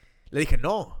Vale." Le dije,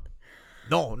 no,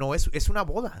 es una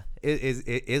boda.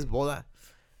 Es boda.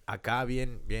 Acá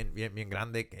bien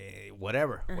grande,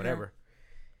 whatever.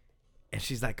 And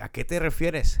she's like, "¿A qué te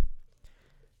refieres?"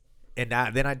 And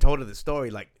then I told her the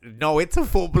story, like, no, it's a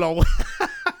full-blown.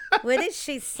 What did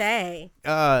she say?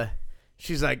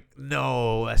 She's like,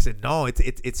 "No." I said, "No,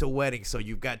 it's a wedding, so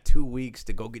you've got 2 weeks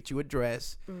to go get you a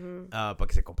dress. Para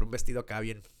que se compre un vestido acá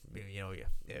bien,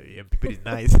 pretty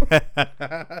nice."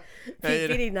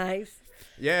 Pretty nice.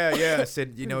 Yeah. I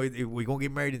said, we're going to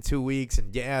get married in 2 weeks.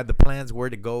 And yeah, the plans were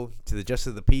to go to the Justice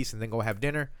of the Peace and then go have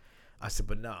dinner. I said,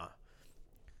 but nah,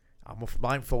 I'm a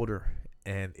blindfolder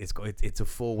and it's a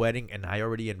full wedding. And I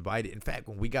already invited. In fact,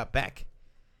 when we got back,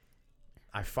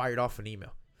 I fired off an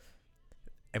email.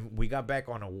 And we got back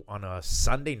on a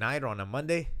Sunday night or on a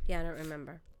Monday. Yeah, I don't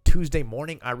remember. Tuesday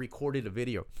morning, I recorded a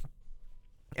video.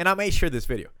 And I may share this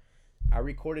video. I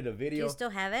recorded a video. Do you still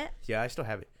have it? Yeah, I still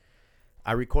have it.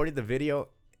 I recorded the video,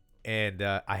 and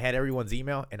I had everyone's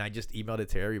email, and I just emailed it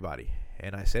to everybody.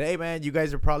 And I said, "Hey, man, you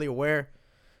guys are probably aware.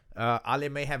 Ale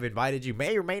may have invited you.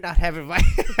 May or may not have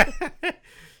invited.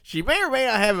 She may or may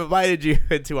not have invited you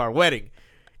to our wedding.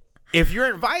 If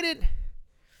you're invited,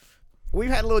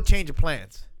 we've had a little change of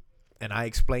plans." And I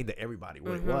explained to everybody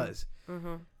what it was.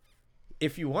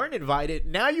 If you weren't invited,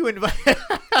 now you invite.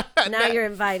 Now you're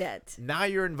invited. Now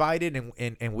you're invited,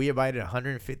 and we invited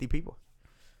 150 people.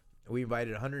 We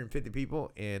invited 150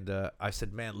 people, and I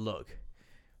said, "Man, look,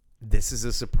 this is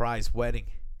a surprise wedding.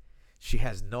 She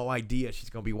has no idea she's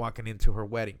going to be walking into her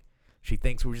wedding. She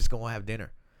thinks we're just going to have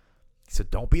dinner. So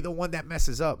don't be the one that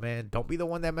messes up, man. Don't be the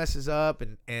one that messes up."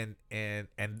 And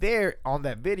there on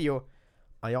that video,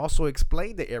 I also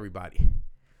explained to everybody,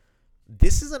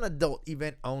 this is an adult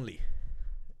event only.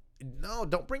 No,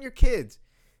 don't bring your kids.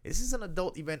 This is an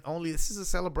adult event only. This is a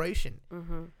celebration.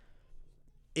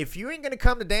 If you ain't going to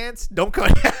come to dance, don't come.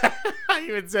 I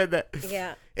even said that.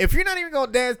 Yeah. If you're not even going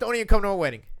to dance, don't even come to a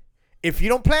wedding. If you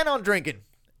don't plan on drinking,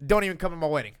 don't even come to my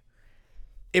wedding.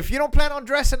 If you don't plan on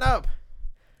dressing up,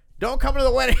 don't come to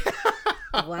the wedding.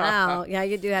 Wow. Yeah,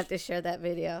 you do have to share that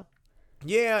video.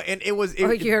 Yeah, and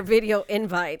or your video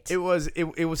invite. It was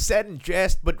said in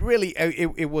jest, but really,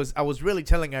 it was. I was really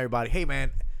telling everybody, hey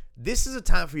man, this is a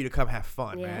time for you to come have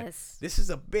fun, man. This is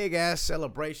a big ass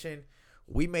celebration.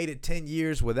 We made it 10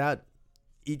 years without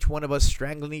each one of us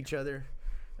strangling each other.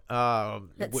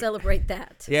 Let's celebrate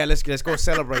that. Yeah, let's go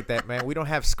celebrate that, man. We don't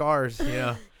have scars,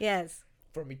 Yes.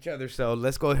 from each other, so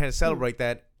let's go ahead and celebrate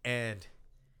that. And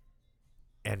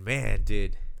man,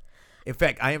 dude. In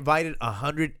fact, I invited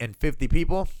 150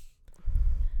 people.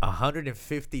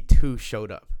 152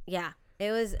 showed up. Yeah,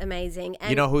 it was amazing. And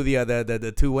you know who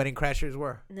the two wedding crashers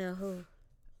were? No, who?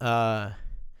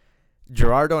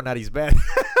 Gerardo Narizbet.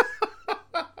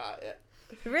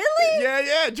 Really?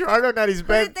 Yeah. Gerardo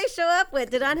Narizbet. Who did they show up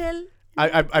with? Did Angel?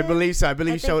 I believe so. I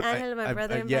believe so. Angel, my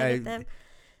brother, invited them.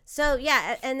 So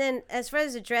yeah, and then as far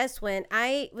as the dress went,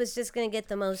 I was just gonna get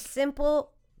the most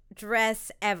simple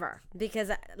dress ever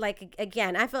because, like,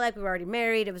 again, I feel like we were already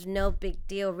married. It was no big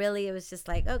deal, really. It was just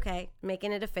like, okay,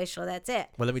 making it official. That's it.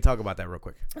 Well, let me talk about that real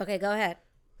quick. Okay, go ahead.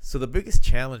 So the biggest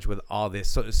challenge with all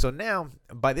this, so now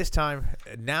by this time,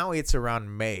 now it's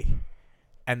around May,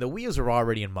 and the wheels are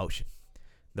already in motion.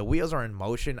 The wheels are in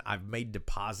motion. I've made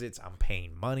deposits. I'm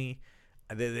paying money.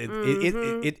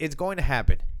 It's going to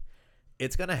happen.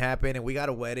 It's going to happen, and we got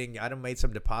a wedding. I done made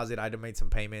some deposit. I done made some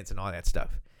payments and all that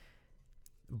stuff.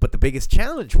 But the biggest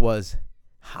challenge was,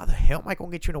 how the hell am I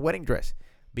going to get you in a wedding dress?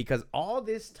 Because all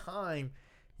this time,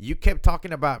 you kept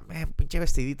talking about, man, pinche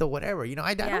vestidito, whatever.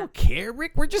 I don't care,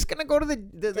 Rick. We're just going to go to the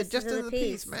just of the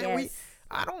piece, man. Yes.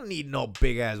 I don't need no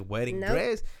big-ass wedding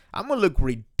dress. I'm going to look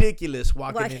ridiculous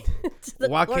walking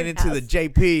into the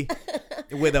JP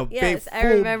with a big Yes, I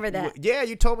remember that. Yeah,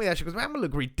 you told me that. She goes, man, I'm going to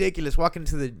look ridiculous walking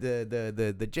into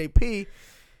the JP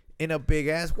in a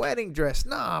big-ass wedding dress.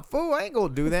 Nah, fool, I ain't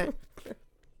going to do that.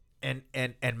 And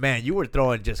man, you were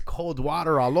throwing just cold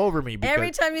water all over me.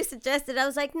 Every time you suggested, I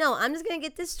was like, no, I'm just going to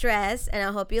get this dress, and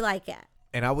I hope you like it.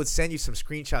 And I would send you some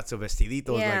screenshots of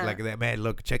vestiditos like that. Man,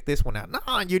 look, check this one out.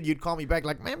 Nah, you'd call me back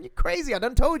like, man, you're crazy. I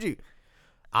done told you.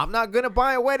 I'm not going to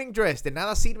buy a wedding dress. Then now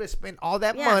I see to spend all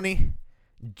that money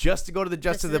just to go to the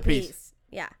just of the piece.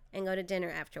 Yeah, and go to dinner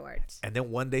afterwards. And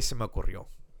then one day se me ocurrió.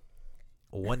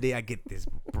 One day I get this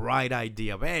bright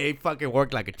idea. Man, it fucking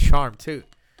worked like a charm too.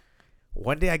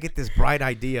 One day I get this bright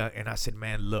idea, and I said,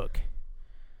 man, look.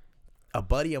 A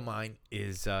buddy of mine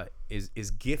is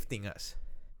gifting us.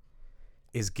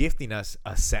 Is gifting us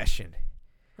a session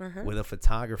with a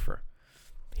photographer.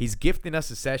 He's gifting us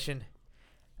a session,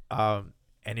 and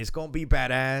it's gonna be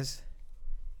badass.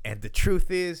 And the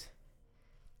truth is,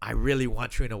 I really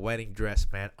want you in a wedding dress,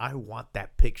 man. I want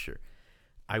that picture.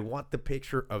 I want the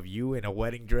picture of you in a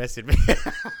wedding dress and me,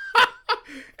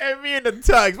 and me in the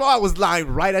tux. Well, I was lying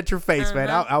right at your face, man.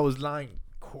 I was lying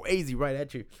crazy right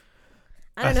at you.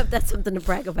 I don't know if that's something to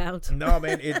brag about. No,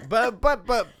 man.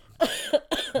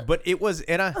 But it was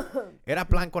era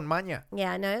plan con maña.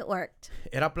 Yeah, no, it worked.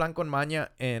 Era plan con maña,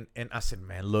 and I said,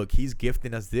 man, look, he's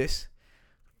gifting us this,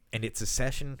 and it's a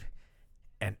session,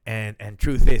 and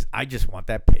truth is, I just want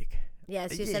that pic.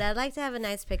 Yes, you said I'd like to have a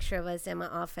nice picture of us in my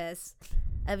office,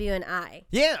 of you and I.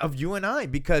 Yeah, of you and I,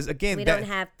 because again, we don't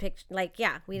have pictures.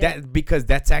 We don't. Because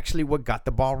that's actually what got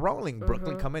the ball rolling.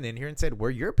 Brooklyn coming in here and said, where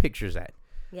are your pictures at?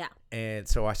 Yeah. And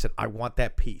so I said, I want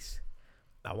that piece.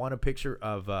 I want a picture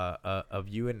of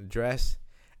you in a dress,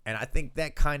 and I think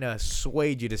that kind of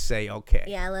swayed you to say, okay.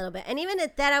 Yeah, a little bit. And even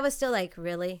at that, I was still like,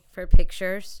 really? For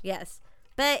pictures? Yes.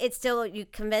 But it's still, you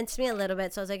convinced me a little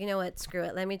bit, so I was like, you know what? Screw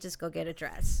it. Let me just go get a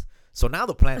dress. So now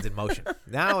the plan's in motion.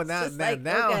 Now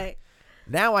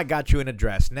I got you in a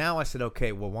dress. Now I said,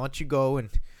 okay, well, why don't you go and...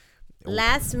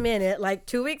 Last minute, like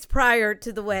 2 weeks prior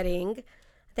to the wedding,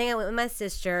 I think I went with my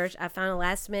sisters. I found a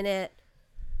last minute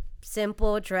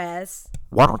simple dress.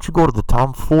 Why don't you go to the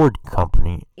Tom Ford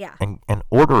company and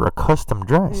order a custom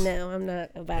dress? No, I'm not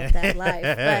about that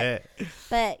life.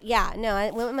 But yeah, no,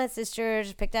 I went with my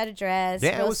sisters, picked out a dress.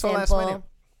 Yeah, it was so last minute.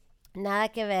 Nada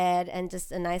que ver, and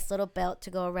just a nice little belt to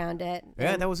go around it.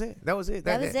 Yeah, that was it. That was it.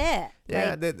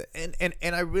 Yeah,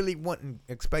 and I really wasn't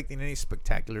expecting any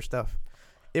spectacular stuff.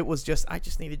 It was just, I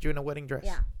just needed you in a wedding dress.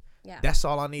 Yeah. That's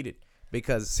all I needed.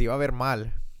 Because si va a ver mal,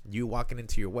 you walking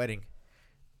into your wedding,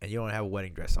 and you don't have a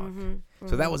wedding dress on.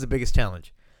 So that was the biggest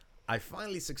challenge. I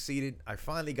finally succeeded. I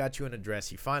finally got you in a dress.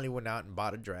 He finally went out and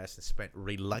bought a dress and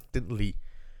reluctantly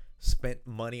spent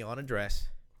money on a dress.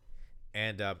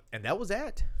 And that was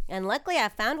that. And luckily I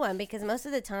found one, because most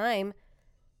of the time,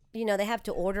 they have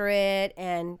to order it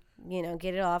and,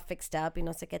 get it all fixed up,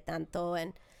 sé qué tanto.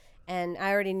 And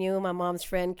I already knew my mom's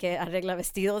friend que arregla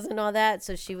vestidos and all that.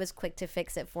 So she was quick to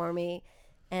fix it for me.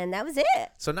 And that was it.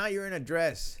 So now you're in a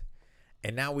dress.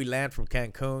 And now we land from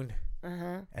Cancun,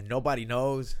 and nobody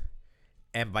knows.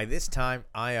 And by this time,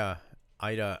 the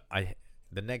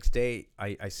next day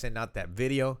I send out that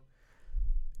video,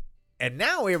 and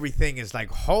now everything is like,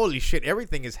 holy shit,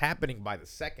 everything is happening by the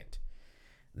second.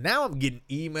 Now I'm getting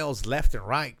emails left and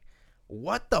right.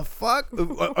 What the fuck?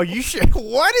 Are you sure?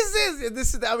 What is this?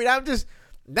 This is. I mean,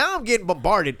 now I'm getting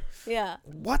bombarded. Yeah.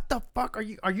 What the fuck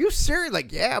are you serious?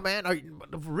 Like, yeah, man. Are you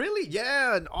really?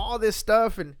 Yeah, and all this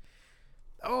stuff, and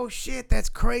oh shit, that's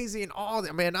crazy, and all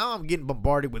that. Man, now I'm getting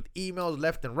bombarded with emails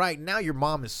left and right. Now your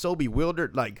mom is so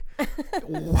bewildered. Like,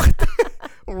 what?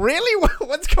 Really?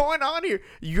 What's going on here?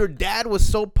 Your dad was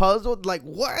so puzzled. Like,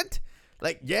 what?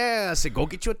 Like, yeah. I said, go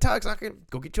get you a tux. I can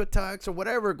go get you a tux or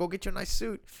whatever. Go get you a nice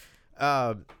suit.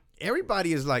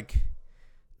 Everybody is like,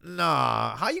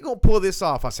 nah, how you gonna pull this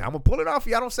off? I said, I'm gonna pull it off.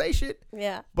 Y'all don't say shit.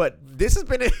 Yeah. But this has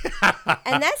been and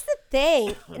that's the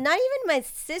thing. Not even my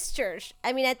sisters.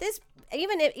 I mean, at this,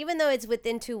 even though it's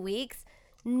within 2 weeks,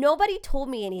 nobody told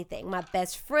me anything. My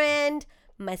best friend,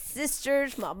 my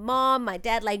sisters, my mom, my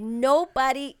dad, like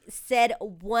nobody said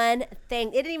one thing.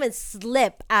 It didn't even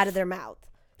slip out of their mouth.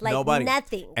 Like nobody.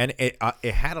 Nothing. And it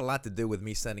had a lot to do with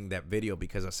me sending that video,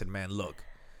 because I said, man, look,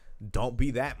 don't be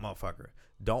that motherfucker.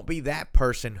 Don't be that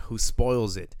person who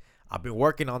spoils it. I've been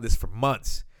working on this for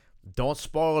months. Don't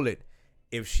spoil it.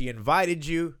 If she invited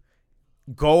you,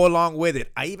 go along with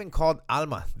it. I even called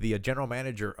Alma, the general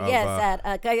manager of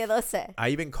at Calle 12. I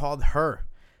even called her,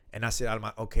 and I said,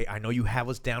 Alma, okay, I know you have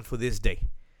us down for this day.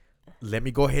 Let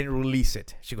me go ahead and release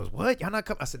it. She goes, what? Y'all not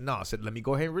coming? I said, no. I said, let me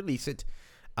go ahead and release it.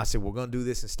 I said, we're going to do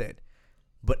this instead.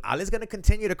 But Ali's going to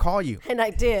continue to call you. And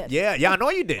I did. Yeah, I know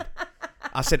you did.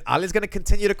 I said, Ali's going to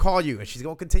continue to call you. And she's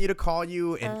going to continue to call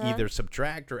you and either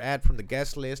subtract or add from the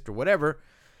guest list or whatever.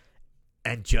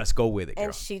 And just go with it, girl.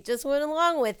 And she just went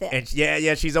along with it. And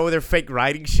yeah, she's over there fake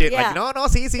writing shit. Yeah. Like, no,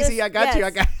 see, I got you.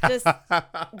 Just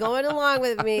going along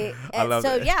with me. And I love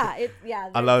that.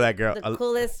 I love that girl. The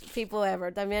coolest people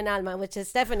ever. También Alma, which is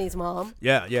Stephanie's mom.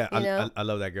 Yeah. I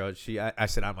love that girl. I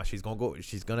said, Alma, she's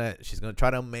gonna try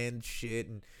to amend shit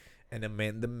and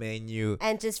amend the menu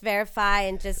and just verify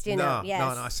and just yes. No.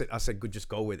 I said, good, just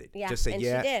go with it. Yeah, just say, and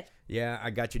yeah, she did. Yeah, I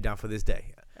got you down for this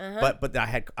day. But I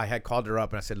had called her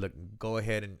up and I said, look, go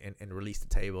ahead and release the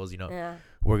tables. We're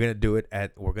gonna do it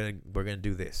we're gonna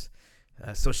do this.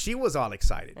 So she was all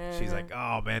excited. She's like,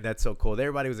 oh man, that's so cool.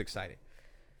 Everybody was excited.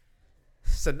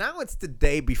 So now it's the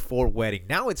day before wedding.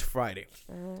 Now it's Friday.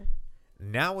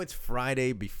 Now it's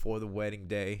Friday before the wedding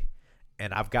day,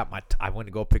 and I went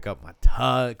to go pick up my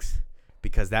tux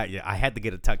because I had to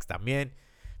get a tux también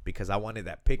because I wanted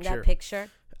that picture.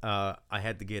 I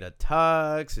had to get a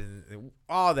tux and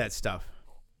all that stuff.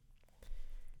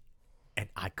 And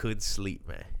I couldn't sleep,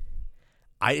 man.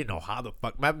 I didn't know how the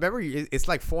fuck. Remember, it's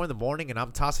like 4 a.m. and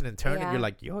I'm tossing and turning. Yeah. You're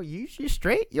like, yo, you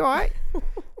straight? You all right?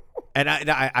 And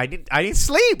I didn't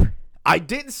sleep. I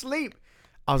didn't sleep.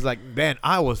 I was like, man,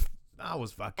 I was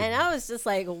fucking. And I was just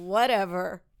like,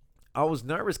 whatever. I was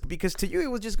nervous because to you it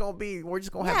was just gonna be we're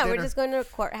just gonna have dinner. We're just going to a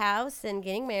courthouse and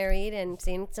getting married and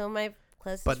seeing some of my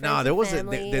closest friends. But no, there was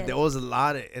a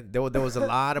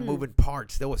lot of moving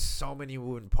parts. There was so many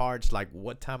moving parts. Like,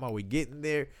 what time are we getting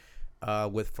there?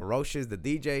 With Ferocious, the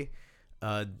DJ,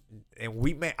 and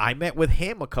I met with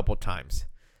him a couple times.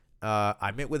 And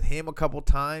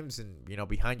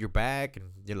behind your back, and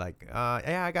you're like,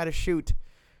 yeah, I gotta shoot.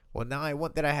 Well, now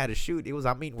that I had to shoot,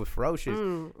 I'm meeting with Ferocious,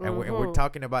 and we're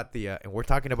talking about the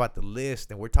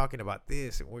list, and we're talking about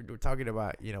this, and we're talking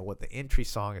about what the entry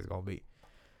song is gonna be.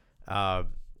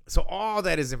 So all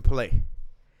that is in play,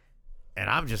 and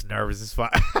I'm just nervous as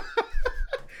fuck.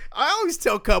 I always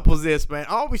tell couples this, man.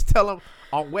 I always tell them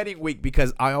on wedding week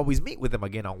because I always meet with them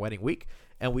again on wedding week,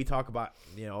 and we talk about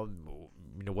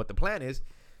what the plan is.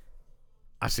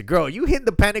 I said, girl, you hitting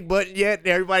the panic button yet? And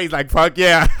everybody's like, fuck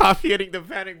yeah, I'm hitting the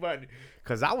panic button.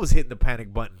 Because I was hitting the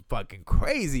panic button fucking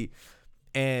crazy.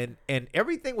 And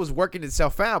everything was working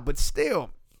itself out. But still,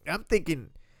 I'm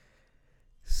thinking,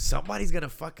 somebody's going to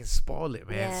fucking spoil it,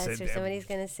 man. Yeah, so somebody's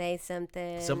going to say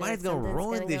something. Somebody's going to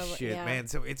ruin this shit, man.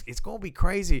 So it's going to be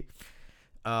crazy.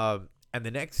 And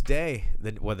the next day,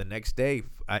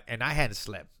 and I hadn't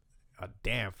slept.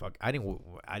 Damn, fuck. I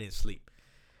didn't sleep.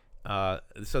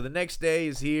 So the next day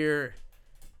is here,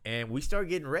 and we start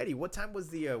getting ready. What time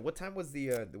was were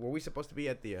we supposed to be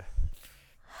at the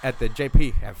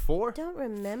JP at 4? I don't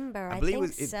remember. I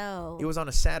think so. It was on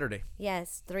a Saturday.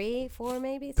 Yes, 3, 4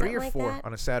 maybe. 3 or 4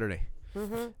 on a Saturday.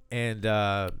 Mm-hmm. And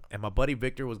my buddy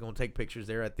Victor was gonna take pictures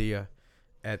there at the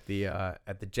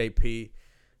JP,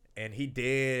 and he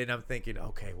did. And I'm thinking,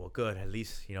 okay, well, good. At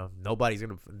least nobody's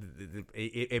gonna.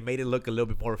 It made it look a little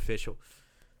bit more official.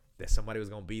 That somebody was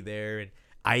gonna be there, and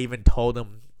I even told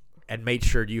him and made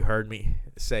sure you heard me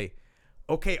say,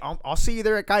 okay, I'll see you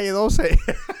there at Calle 12.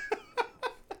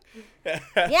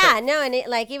 Yeah, no, and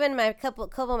even my couple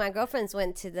of my girlfriends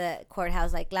went to the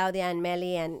courthouse, like Claudia and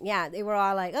Meli, and yeah, they were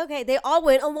all like, okay, they all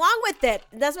went along with it.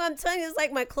 That's what I'm telling you. It's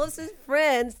like my closest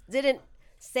friends didn't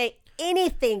say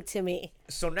anything to me.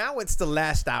 So now it's the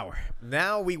last hour.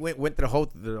 Now we went through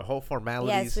the whole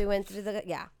formalities. Yes, we went through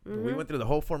Mm-hmm. We went through the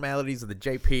whole formalities of the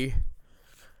JP,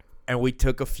 and we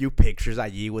took a few pictures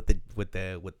allí with the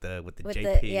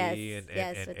JP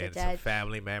and some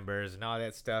family members and all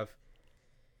that stuff.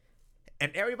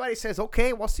 And everybody says,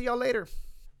 "Okay, we'll see y'all later.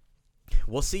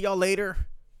 We'll see y'all later,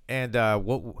 and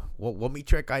we'll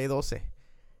meet you at Calle 12."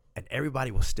 And everybody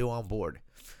was still on board.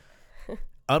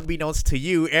 Unbeknownst to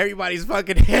you, everybody's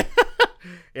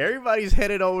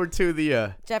headed over to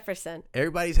the Jefferson.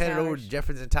 Everybody's headed over to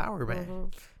Jefferson Tower, man.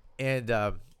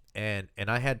 Mm-hmm. And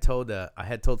I had told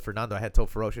Fernando, I had told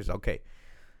Ferocious, okay,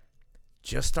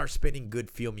 just start spinning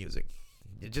good feel music,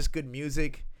 just good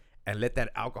music, and let that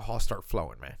alcohol start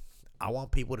flowing, man. I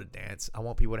want people to dance. I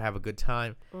want people to have a good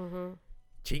time. Mm-hmm.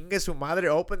 Chinga su madre,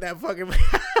 open that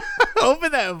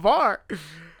bar.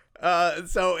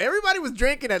 So everybody was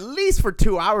drinking at least for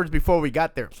 2 hours before we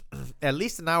got there. At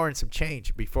least an hour and some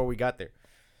change before we got there.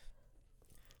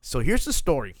 So here's the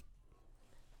story.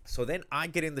 So then I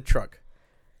get in the truck,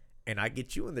 and I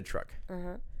get you in the truck,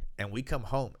 and we come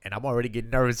home, and I'm already getting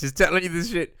nervous just telling you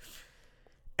this shit.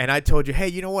 And I told you, hey,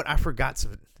 you know what? I forgot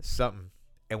something.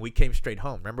 And we came straight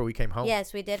home. Remember, we came home?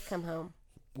 Yes, we did come home.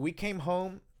 We came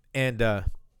home, and I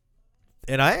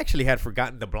actually had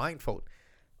forgotten the blindfold.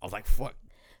 I was like, fuck.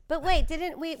 But wait,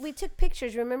 didn't we took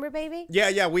pictures, remember, baby?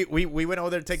 Yeah, we went over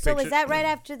there to take pictures. So was that right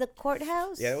after the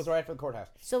courthouse? Yeah, it was right after the courthouse.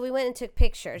 So we went and took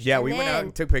pictures. Yeah, we went out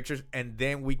and took pictures, and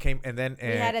then we came, and then... we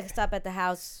had to stop at the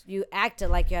house. You acted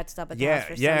like you had to stop at the house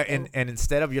for something. Yeah, and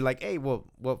instead of, you're like, hey, well,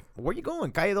 where you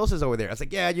going? Calle 12 is over there. I was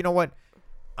like, yeah, you know what?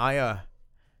 I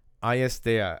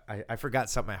forgot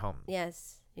something at home.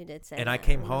 Yes, you did say and that. I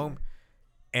came home,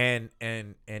 and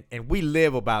we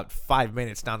live about 5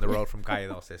 minutes down the road from Calle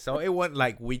 12. So it wasn't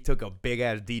like we took a big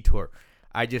ass detour.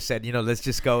 I just said, let's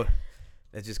just go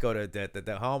to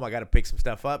the home. I got to pick some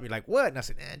stuff up. You're like, what? And I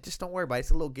said, just don't worry about it.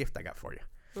 It's a little gift I got for you.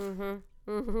 Mm-hmm.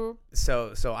 Mm-hmm.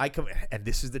 So I come, and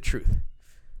this is the truth.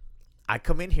 I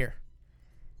come in here,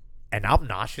 and I'm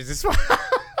nauseous as fuck.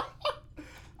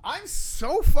 I'm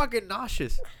so fucking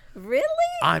nauseous. Really?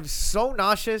 I'm so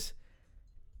nauseous,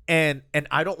 and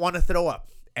I don't want to throw up.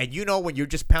 And when you're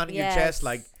just pounding your chest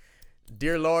like,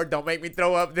 dear Lord, don't make me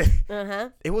throw up.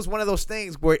 It was one of those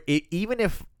things where even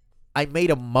if I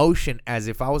made a motion as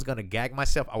if I was gonna gag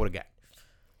myself, I would have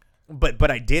gagged. But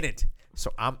I didn't.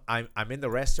 So I'm in the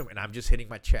restroom, and I'm just hitting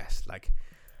my chest like,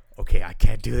 okay, I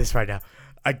can't do this right now.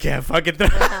 I can't fucking throw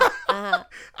up.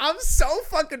 I'm so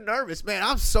fucking nervous, man.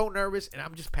 I'm so nervous, and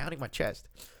I'm just pounding my chest.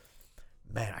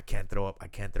 Man, I can't throw up. I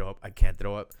can't throw up. I can't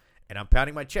throw up. And I'm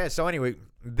pounding my chest. So anyway,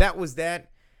 that was that.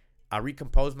 I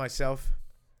recomposed myself,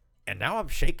 and now I'm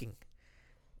shaking.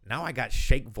 Now I got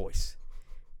shake voice.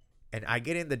 And I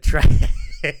get in the truck.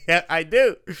 I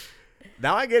do.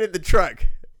 Now I get in the truck.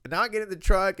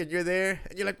 And you're there.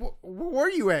 And you're like, where are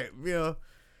you at?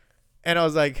 And I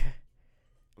was like,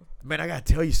 man, I got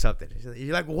to tell you something.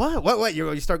 You're like, what?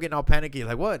 You start getting all panicky. You're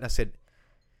like, what? And I said,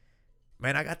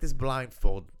 man, I got this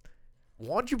blindfold.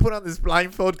 Why don't you put on this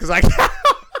blindfold? Because I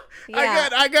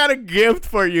got a gift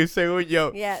for you,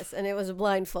 Segundo. Yes, and it was a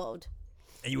blindfold.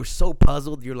 And you were so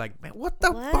puzzled. You're like, man, what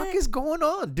the fuck is going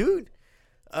on, dude?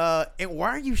 And why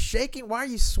are you shaking? Why are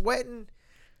you sweating?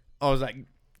 I was like,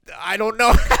 I don't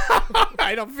know.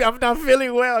 I'm not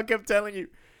feeling well. I kept telling you.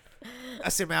 I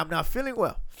said, man, I'm not feeling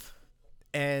well.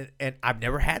 And I've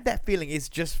never had that feeling. It's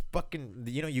just fucking,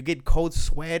 you get cold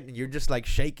sweat and you're just like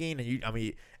shaking.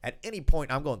 And at any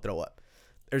point I'm going to throw up.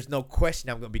 There's no question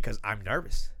I'm going to, because I'm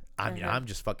nervous. I'm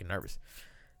just fucking nervous.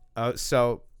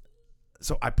 So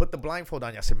I put the blindfold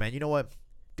on. I said, man, you know what?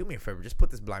 Do me a favor. Just put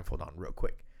this blindfold on real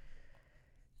quick.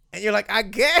 And you're like, I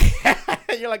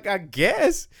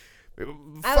guess.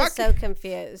 I was so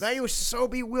confused. Now you were so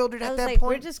bewildered at that point.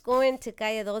 point. We're just going to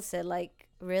Calle 12. Like,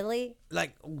 really?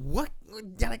 Like, what?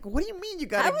 Like, what do you mean you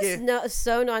got to get? I was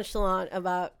so nonchalant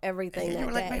about everything that day. You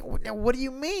were like, man, what do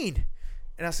you mean?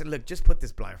 And I said, look, just put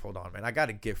this blindfold on, man. I got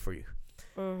a gift for you.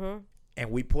 Mm-hmm.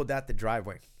 And we pulled out the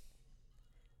driveway.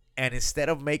 And instead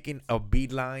of making a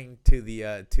beeline to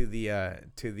the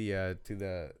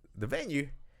venue,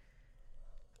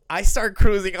 I start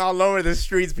cruising all over the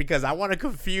streets because I want to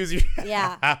confuse you.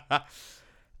 Yeah.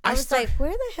 I was like,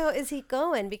 where the hell is he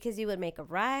going? Because you would make a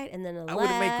right and then a left. I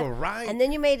would make a right. And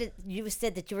then you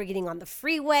said that you were getting on the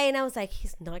freeway. And I was like,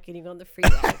 he's not getting on the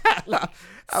freeway. Like,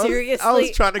 seriously? I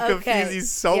was trying to confuse you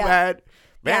so bad.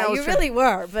 Man, yeah, you really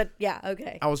were. But yeah,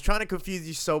 okay. I was trying to confuse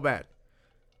you so bad.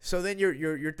 So then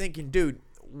you're thinking, dude,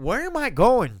 where am I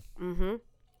going? Mm-hmm.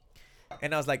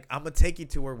 And I was like, I'm going to take you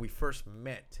to where we first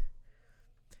met.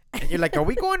 And you're like, are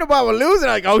we going to Babalu's?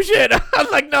 And I'm like, oh, shit. I was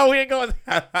like, no, we ain't going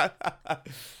there.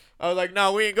 I was like,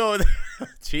 no, we ain't going there.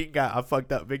 Cheating guy. I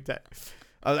fucked up big time.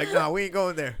 I was like, no, we ain't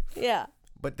going there. Yeah.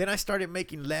 But then I started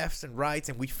making lefts and rights,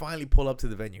 and we finally pull up to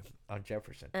the venue on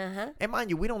Jefferson. Uh-huh. And mind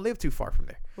you, we don't live too far from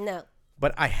there. No.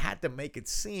 But I had to make it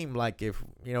seem like if,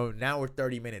 now we're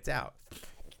 30 minutes out.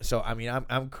 So, I mean,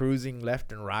 I'm cruising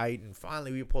left and right, and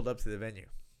finally we pulled up to the venue.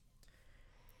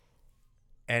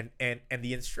 And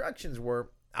the instructions were,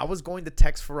 I was going to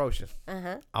text Ferocious.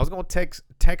 Uh-huh. I was going to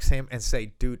text him and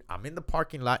say, dude, I'm in the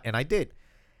parking lot. And I did.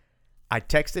 I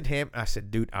texted him. I said,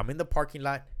 dude, I'm in the parking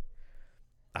lot.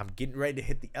 I'm getting ready to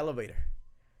hit the elevator.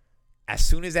 As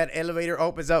soon as that elevator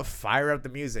opens up, fire up the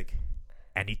music.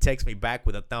 And he texts me back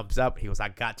with a thumbs up. He goes, I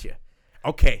got you.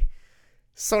 Okay.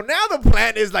 So now the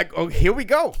plan is like, oh, here we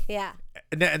go. Yeah.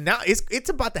 And now it's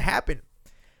about to happen.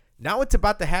 Now it's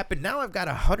about to happen. Now I've got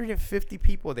 150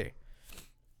 people there.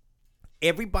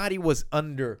 Everybody was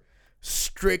under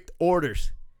strict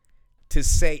orders to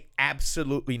say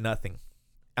absolutely nothing.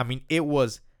 I mean, it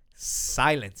was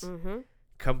silence. Mm-hmm.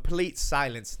 Complete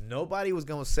silence. Nobody was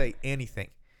going to say anything.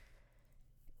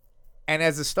 And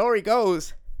as the story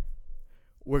goes,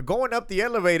 we're going up the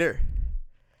elevator,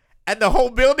 and the whole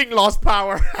building lost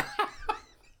power.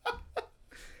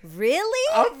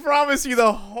 Really? I promise you,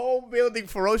 the whole building,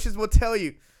 Ferocious will tell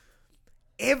you,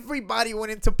 everybody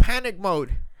went into panic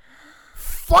mode.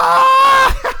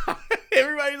 Fuck!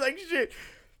 Everybody's like, shit.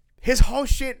 His whole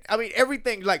shit, I mean,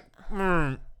 everything, like,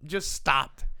 just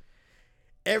stopped.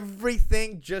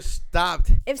 Everything just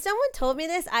stopped. If someone told me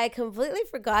this, I completely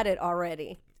forgot it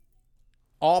already.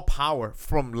 All power,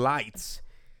 from lights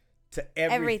to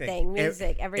everything.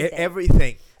 Music, everything.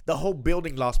 Everything. The whole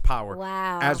building lost power.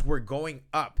 Wow. As we're going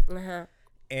up. Uh-huh.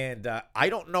 And I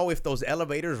don't know if those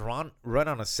elevators run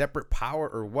on a separate power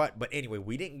or what. But anyway,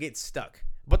 we didn't get stuck.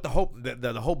 But the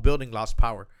whole building lost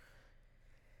power.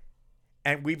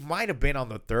 And we might have been on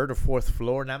the 3rd or 4th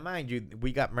floor. Now, mind you,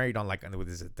 we got married on like,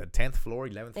 is it the 10th floor,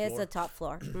 11th floor? It's the top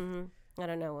floor. Mm-hmm. I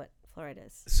don't know what floor it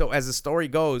is. So as the story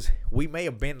goes, we may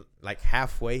have been like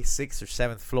halfway, 6th or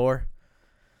 7th floor.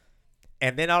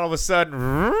 And then all of a sudden,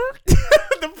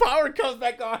 the power comes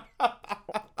back on.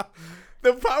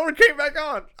 The power came back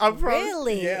on.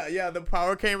 Really? Yeah, the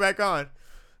power came back on.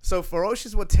 So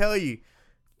Ferocious will tell you,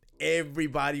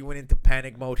 everybody went into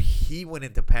panic mode. He went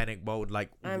into panic mode.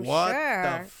 Like, what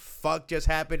the fuck just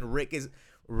happened? Rick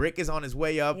is on his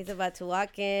way up. He's about to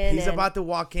walk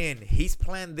in. He's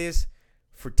planned this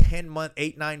for 10 months,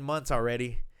 8-9 months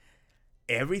already.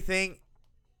 Everything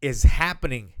is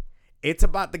happening. It's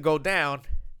about to go down.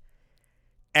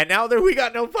 And now that we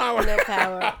got no power. No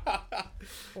power.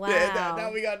 Wow. Yeah,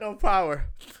 now we got no power.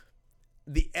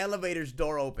 The elevator's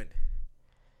door opened.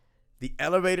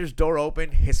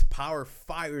 His power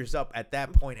fires up at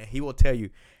that point, and he will tell you,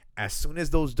 as soon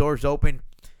as those doors open,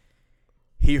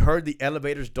 he heard the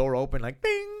elevator's door open, like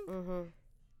ding. Mm-hmm.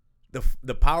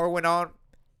 The power went on,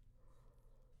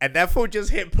 and that fool just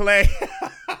hit play.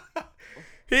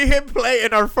 He hit play,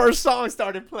 and our first song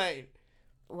started playing.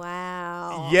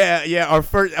 Wow. Yeah. Our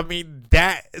first. I mean,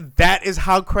 that is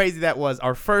how crazy that was.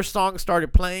 Our first song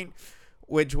started playing,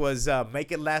 which was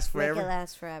Make It Last Forever. Make It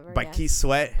Last Forever. By Keith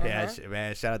Sweat. Uh-huh. Yeah,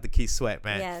 man. Shout out to Keith Sweat,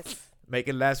 man. Yes. Make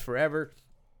It Last Forever.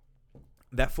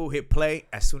 That fool hit play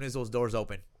as soon as those doors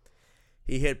opened.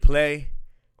 He hit play.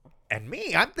 And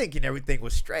me, I'm thinking everything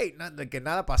was straight. Not like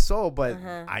nada pasó, but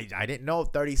I didn't know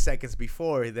 30 seconds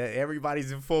before that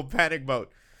everybody's in full panic mode.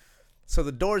 So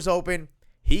the doors open.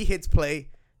 He hits play.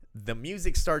 The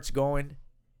music starts going.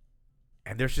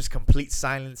 And there's just complete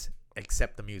silence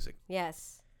except the music.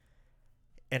 Yes.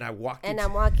 And I walk. And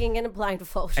I'm walking in a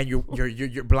blindfold. And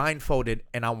you're blindfolded,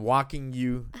 and I'm walking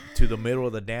you to the middle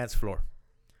of the dance floor.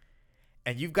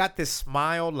 And you've got this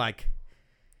smile, like,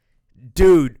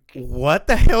 dude, what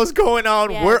the hell's going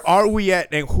on? Yes. Where are we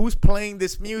at? And who's playing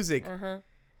this music? Uh-huh.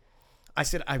 I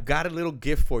said, I've got a little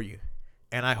gift for you,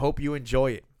 and I hope you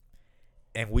enjoy it.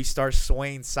 And we start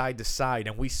swaying side to side,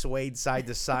 and we swayed side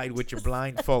to side with your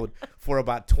blindfold for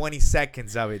about 20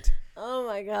 seconds of it. Oh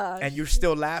my gosh. And you're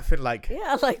still laughing like,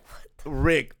 yeah, like, what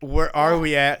Rick, where are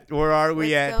we at? Where are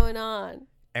we at? What's going on?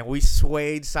 And we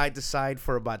swayed side to side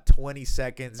for about 20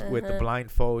 seconds with the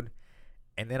blindfold.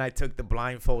 And then I took the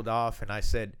blindfold off and I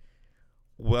said,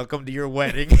 welcome to your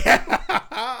wedding.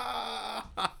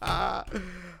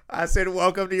 I said,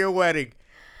 welcome to your wedding.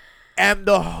 And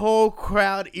the whole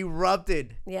crowd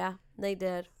erupted. Yeah, they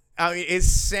did. I mean, it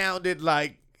sounded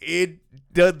like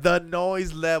the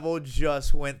noise level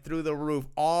just went through the roof.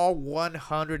 All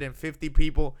 150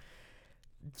 people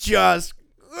just,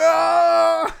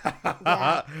 yeah.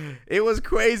 It was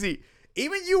crazy.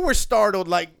 Even you were startled,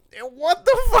 like, what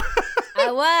the fuck?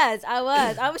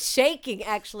 I was shaking,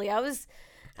 actually. I was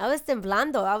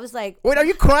temblando. I was like, wait, are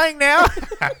you crying now?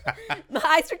 My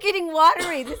eyes are getting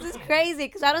watery. This is crazy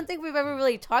because I don't think we've ever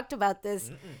really talked about this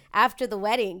after the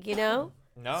wedding, you know?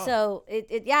 No. So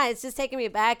it's just taking me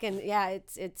back, and I'm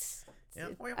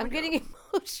getting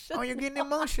emotional. Oh, you're getting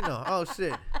emotional. Oh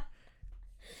shit.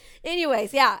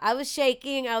 Anyways, yeah, I was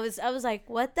shaking. I was like,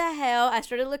 what the hell? I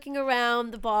started looking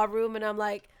around the ballroom, and I'm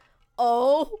like,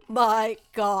 oh my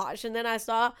gosh. And then I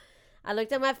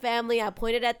looked at my family. I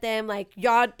pointed at them like,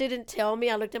 y'all didn't tell me.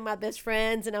 I looked at my best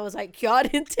friends, and I was like, y'all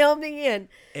didn't tell me. And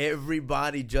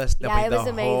everybody just, it was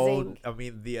amazing.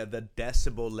 The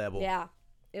decibel level. Yeah,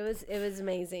 it was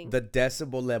amazing. The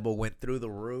decibel level went through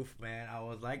the roof, man. I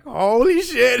was like, holy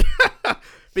shit.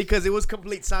 Because it was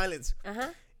complete silence. Uh-huh.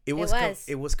 It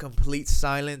was complete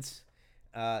silence.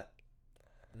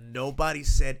 Nobody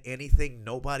said anything.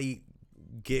 Nobody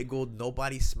giggled.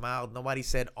 Nobody smiled. Nobody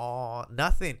said, "Aw,"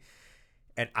 nothing.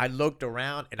 And I looked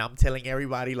around, and I'm telling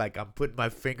everybody, like, I'm putting my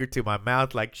finger to my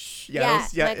mouth, like, shh. Yeah,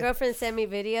 my girlfriend sent me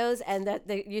videos, and that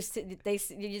you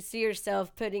see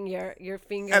yourself putting your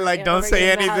finger and like, don't say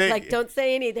anything. Mouth. Like, don't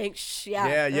say anything. Shh.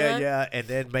 Yeah. Yeah. And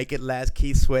then Make It Last,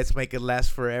 Keith Sweat's Make It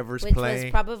Last Forever's which playing.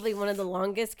 Was probably one of the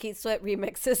longest Keith Sweat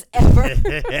remixes ever.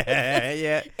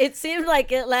 Yeah. It seemed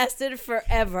like it lasted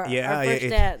forever. Yeah, our first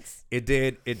dance. It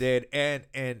did.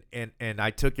 And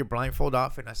I took your blindfold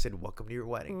off, and I said, welcome to your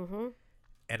wedding. Mm-hmm.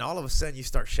 And all of a sudden, you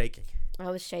start shaking. I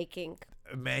was shaking.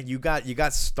 Man, you got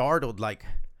startled, like,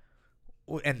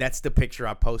 and that's the picture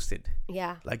I posted.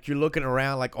 Yeah. Like, you're looking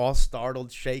around, like, all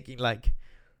startled, shaking, like,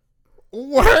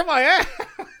 where am I at?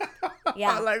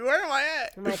 Yeah. Like, where am I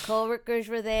at? My coworkers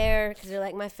were there because they're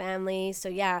like my family. So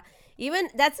yeah, even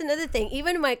that's another thing.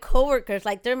 Even my coworkers,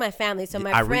 like, they're my family. So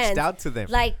my friends, I reached out to them.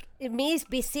 Like, me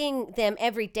be seeing them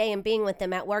every day and being with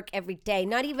them at work every day.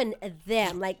 Not even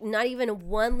them. Like, not even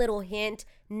one little hint.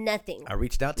 Nothing. I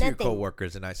reached out to your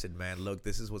coworkers and I said, man, look,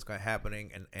 this is what's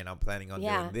happening, and I'm planning on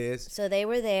doing this. So they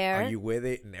were there. Are you with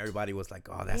it? And everybody was like,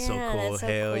 oh, that's so cool.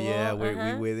 Hell cool. Yeah,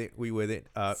 we with it.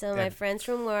 So my friends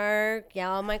from work,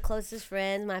 all my closest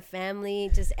friends, my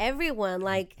family, just everyone.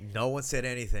 Like, no one said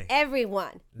anything.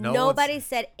 Everyone. Nobody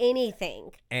said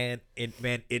anything. And it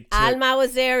took, Alma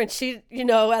was there, and she,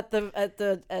 at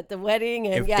the wedding,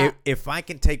 and If I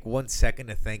can take 1 second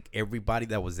to thank everybody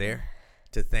that was there.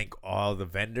 To thank all the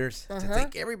vendors, to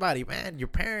thank everybody, man, your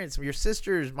parents, your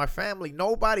sisters, my family.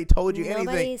 Nobody told you anything.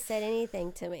 Nobody said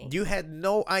anything to me. You had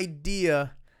no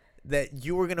idea that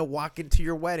you were going to walk into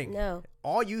your wedding. No.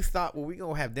 All you thought, well, we're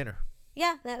going to have dinner.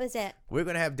 Yeah, that was it. We're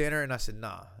going to have dinner. And I said,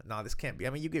 nah, this can't be. I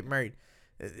mean, you get married.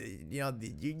 You're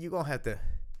going to have to.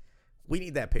 We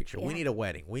need that picture. Yeah. We need a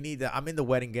wedding. We need I'm in the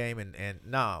wedding game, and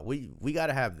we got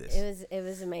to have this. It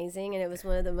was amazing, and it was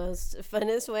one of the most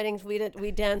funnest weddings.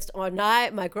 We danced all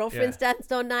night. My girlfriends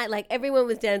danced all night. Like, everyone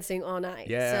was dancing all night.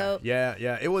 Yeah, so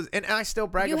yeah. It was, and I still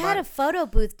brag about it. You had a photo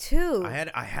booth too. I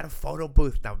had a photo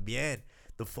booth. También.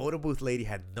 The photo booth lady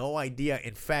had no idea.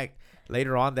 In fact,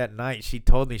 later on that night, she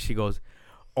told me, she goes,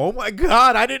 "Oh my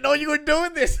God, I didn't know you were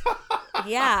doing this."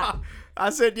 Yeah. I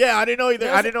said, yeah, I didn't know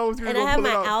either. I didn't know it was going to go. And I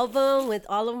have my album with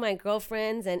all of my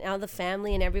girlfriends and all the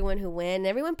family and everyone who went. And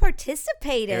everyone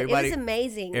participated. It was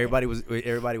amazing. Everybody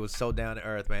was so down to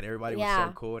earth, man. Everybody was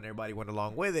so cool, and everybody went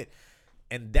along with it.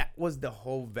 And that was the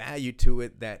whole value to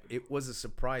it, that it was a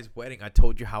surprise wedding. I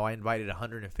told you how I invited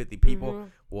 150 people. Mm-hmm.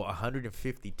 Well,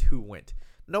 152 went.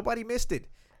 Nobody missed it.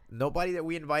 Nobody that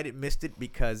we invited missed it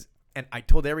because, and I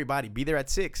told everybody, be there at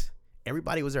 6.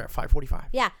 Everybody was there at 5:45.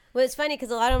 Yeah. Well, it's funny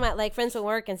because a lot of my friends from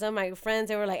work and some of my friends,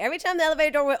 they were like, every time the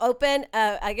elevator door would open,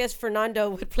 I guess Fernando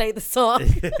would play the song.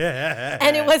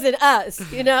 And it wasn't us,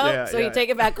 so you take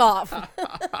it back off.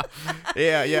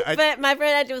 Yeah. But my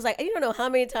friend actually was like, you don't know how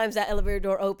many times that elevator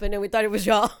door opened and we thought it was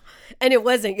y'all. And it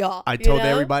wasn't y'all. I told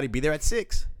everybody, be there at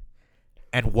 6.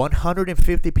 And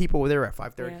 150 people were there at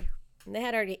 5:30. Yeah. And they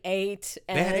had already ate.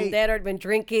 And they had already been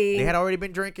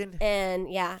drinking.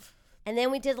 And yeah. And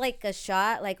then we did like a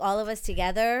shot, like all of us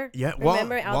together. Yeah,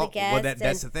 remember all the guests. Well,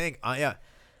 that's the thing. I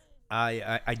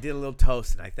did a little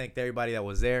toast, and I thanked everybody that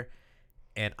was there,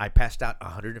 and I passed out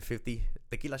 150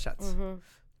 tequila shots,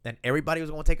 and everybody was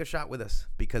going to take a shot with us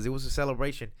because it was a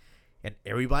celebration, and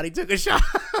everybody took a shot.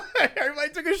 Everybody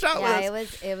took a shot with us.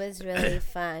 Yeah, it was really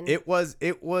fun. It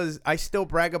was. I still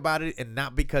brag about it, and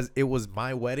not because it was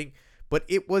my wedding, but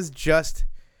it was just.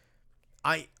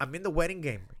 I'm in the wedding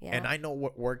game, and I know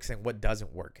what works and what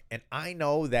doesn't work, and I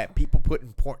know that people put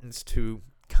importance to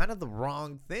kind of the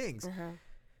wrong things.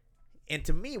 And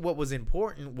to me, what was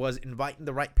important was inviting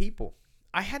the right people.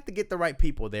 I had to get the right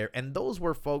people there, and those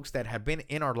were folks that have been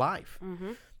in our life,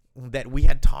 that we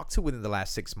had talked to within the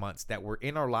last 6 months, that were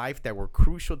in our life, that were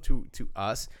crucial to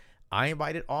us. I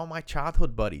invited all my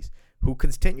childhood buddies who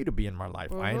continue to be in my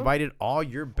life. I invited all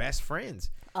your best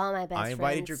friends. All my best friends. I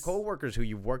invited your coworkers who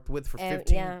you've worked with for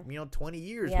 15, 20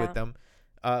 years with them,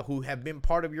 who have been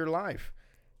part of your life.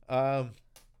 I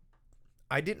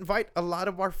did invite a lot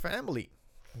of our family,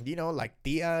 like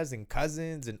tias and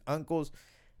cousins and uncles.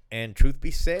 And truth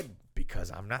be said,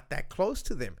 because I'm not that close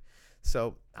to them.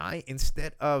 So I,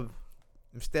 instead of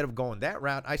going that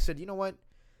route, I said, you know what?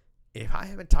 If I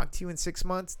haven't talked to you in 6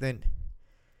 months, then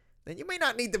you may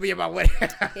not need to be at my wedding.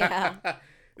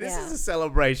 This is a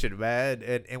celebration, man.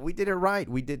 And we did it right.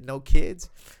 We did no kids.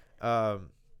 We had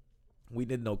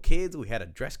a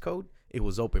dress code. It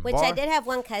was open bar. Which I did have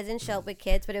one cousin show up with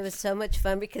kids, but it was so much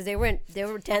fun because they were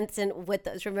dancing with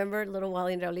us. Remember, little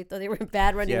Wally and Raulito? They were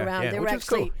bad running around. They were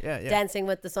actually dancing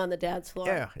with us on the dance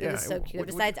floor. It was so cute.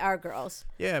 Besides our girls.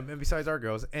 Yeah, and besides our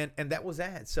girls. And that was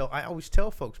that. So I always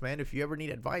tell folks, man, if you ever need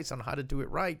advice on how to do it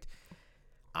right,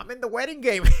 I'm in the wedding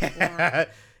game. A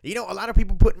lot of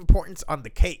people put importance on the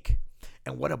cake.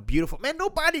 And what a beautiful... Man,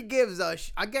 nobody gives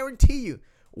us... I guarantee you,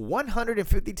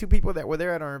 152 people that were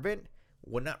there at our event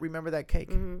will not remember that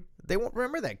cake. They won't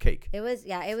remember that cake. It was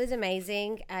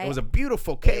amazing. It was a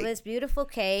beautiful cake. It was beautiful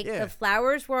cake. The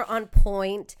flowers were on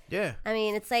point. I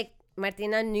mean, it's like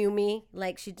Martina knew me.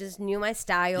 Like, she just knew my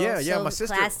style. My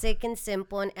sister. Classic and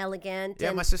simple and elegant.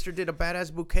 Yeah, my sister did a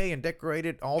badass bouquet and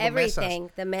decorated all the everything.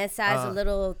 The mesas,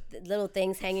 the little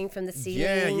things hanging from the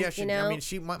ceiling. I mean,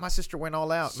 my sister went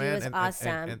all out, man. She was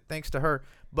awesome. And thanks to her.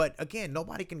 But again,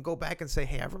 nobody can go back and say,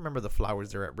 hey, I remember the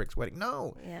flowers there at Rick's wedding.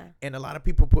 No. And a lot of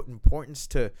people put importance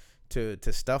to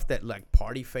stuff that, like,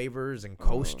 party favors and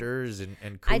coasters and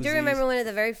koozies. I do remember one of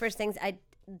the very first things I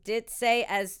did say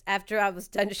after I was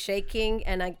done shaking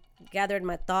and I gathered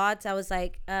my thoughts. I was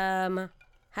like, how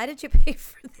did you pay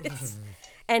for this?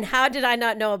 And how did I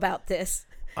not know about this?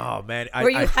 Oh, man. Were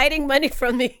you hiding money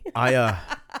from me?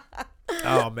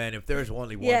 Oh, man, if there's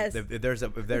only one, if there's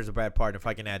a bad part, if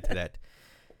I can add to that.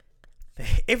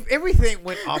 If everything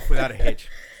went off without a hitch,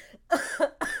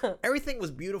 everything was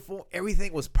beautiful,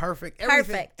 everything was perfect.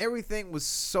 Everything was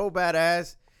so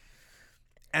badass.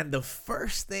 And the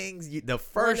first thing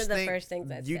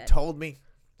you told me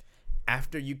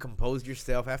after you composed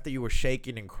yourself, after you were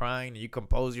shaking and crying, and you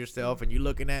composed yourself, and you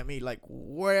looking at me like,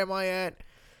 where am I at?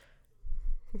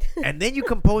 And then you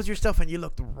composed yourself, and you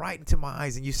looked right into my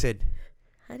eyes, and you said,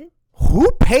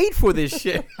 who paid for this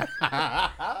shit?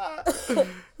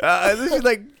 This is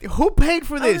like, who paid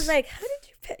for this? I was like, how did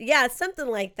you pay? Yeah, something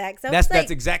like that.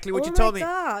 That's exactly what you told me. Oh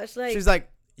my gosh! She's like,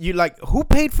 who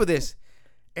paid for this?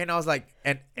 And I was like,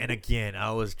 and again,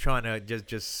 I was trying to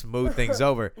just smooth things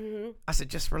over. I said,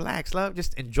 just relax, love.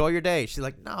 Just enjoy your day. She's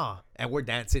like, nah. And we're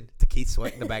dancing to Keith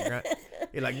Sweat in the background.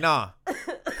 You're like, nah.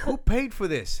 Who paid for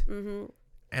this? And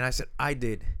I said, I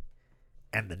did.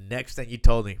 And the next thing you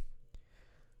told me,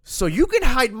 so you can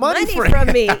hide money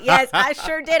from me. Yes, I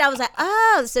sure did. I was like,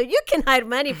 oh, so you can hide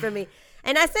money from me.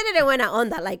 And I said it when I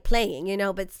owned that, like, playing,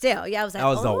 but still. Yeah, I was like, that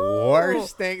was the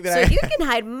worst thing that so you can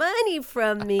hide money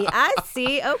from me. I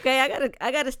see. Okay,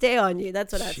 I gotta stay on you.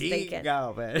 That's what I was thinking.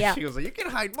 Man. Yeah. She was like, you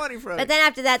can hide money from me. But then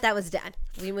after that was done.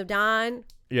 We moved on.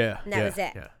 Yeah. And that was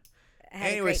it. Yeah.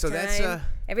 Anyway, so time. that's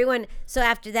everyone. So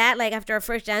after that, like after our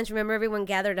first dance, remember everyone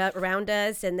gathered up around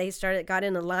us and they got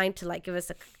in a line to like give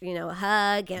us a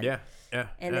hug and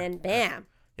then bam.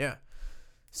 Yeah.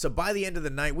 So by the end of the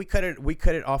night, we cut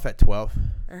it off at 12.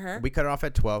 We cut it off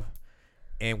at 12,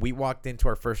 and we walked into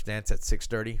our first dance at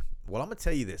 6:30. Well, I'm gonna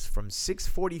tell you this: from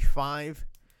 6:45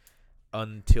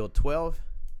 until 12,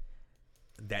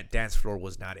 that dance floor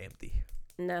was not empty.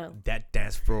 No, that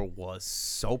dance floor was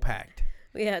so packed.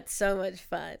 We had so much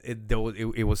fun.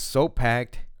 It was so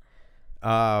packed.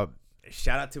 Shout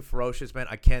out to Ferocious, man.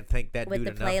 I can't thank that dude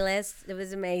enough. With the playlist, it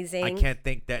was amazing. I can't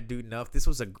thank that dude enough. This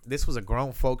was a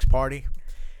grown folks party,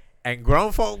 and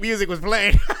grown folk music was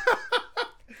playing.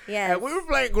 Yeah, and we were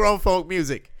playing grown folk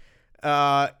music,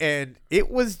 and it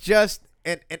was just.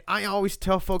 And I always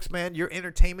tell folks, man, your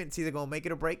entertainment is either gonna make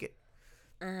it or break it.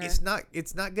 It's not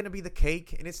gonna be the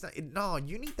cake, and it's not. No,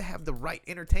 you need to have the right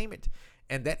entertainment,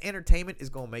 and that entertainment is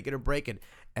gonna make it or break it.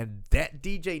 And that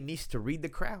DJ needs to read the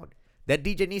crowd. that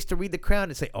DJ needs to read the crowd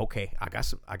and say, okay, I got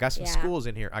some schools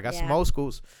in here. I got some old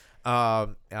schools.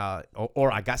 Or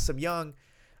I got some young.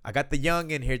 I got the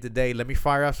young in here today. Let me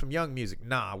fire off some young music.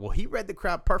 Nah, well, he read the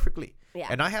crowd perfectly. Yeah.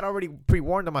 And I had already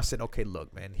pre-warned him. I said, okay,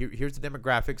 look, man, here's the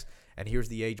demographics, and here's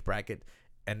the age bracket,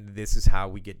 and this is how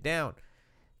we get down.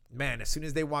 Man, as soon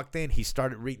as they walked in, he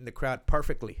started reading the crowd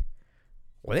perfectly.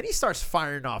 Well, then he starts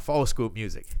firing off old school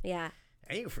music. Yeah.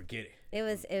 And you forget it. It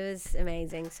was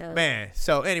amazing. So man,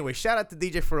 so anyway, shout out to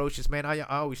DJ Ferocious, man. I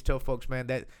always tell folks, man,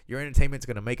 that your entertainment's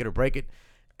gonna make it or break it,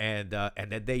 and that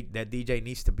DJ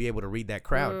needs to be able to read that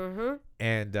crowd.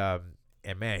 Mm-hmm.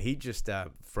 And man, he just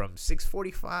from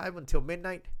 6:45 until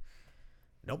midnight,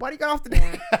 nobody got off the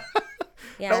dance.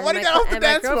 Yeah, nobody got off the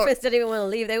dance floor. My girlfriends didn't even want to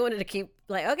leave. They wanted to keep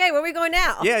like, okay, where are we going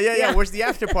now? Yeah. Where's the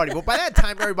after party? Well, by that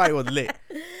time, everybody was lit.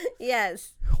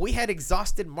 Yes. We had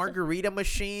exhausted margarita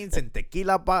machines and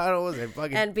tequila bottles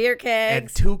and beer kegs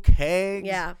and 2 kegs.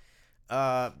 Yeah.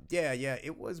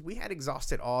 It was. We had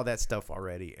exhausted all that stuff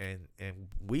already, and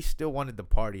we still wanted to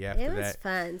party after that. It was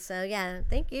fun. So yeah,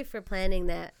 thank you for planning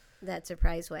that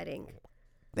surprise wedding.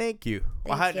 Thank you.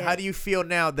 How do you feel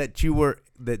now that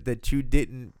you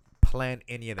didn't plan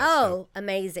any of that stuff? Oh,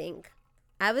 amazing.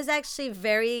 I was actually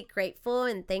very grateful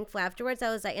and thankful afterwards. I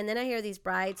was like, and then I hear these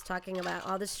brides talking about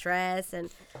all the stress,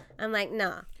 and I'm like,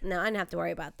 no, I didn't have to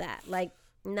worry about that. Like,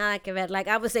 not like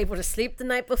I was able to sleep the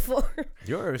night before.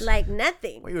 Yours? Like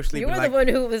nothing. Well, you were sleeping. You were the one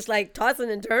who was like tossing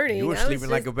and turning. You were sleeping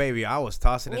like a baby. I was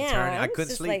tossing and turning. I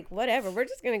couldn't sleep. Like whatever. We're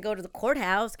just gonna go to the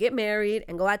courthouse, get married,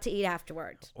 and go out to eat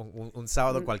afterwards. Un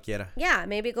sábado cualquiera. Yeah,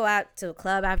 maybe go out to a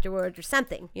club afterwards or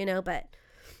something, But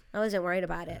I wasn't worried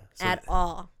about it at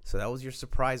all. So that was your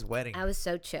surprise wedding. I was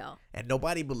so chill. And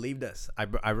nobody believed us.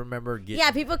 I remember getting...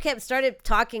 Yeah, people started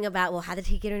talking about, well, how did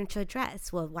he get her into a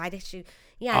dress? Well, why did she...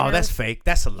 Yeah, that's fake.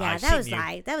 That's a lie. Yeah, that was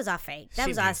lie. That was all fake. That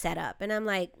was all set up. And I'm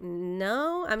like,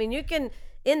 no. I mean, you can...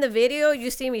 In the video,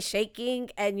 you see me shaking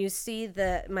and you see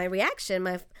my reaction.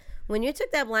 When you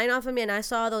took that blind off of me and I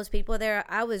saw those people there,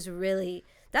 I was really...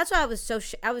 That's why I was so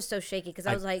shaky because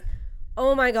I was like...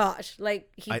 Oh my gosh! Like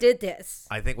he did this.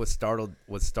 I think what startled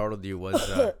you was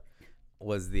the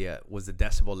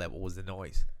decibel level, was the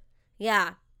noise.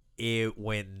 Yeah. It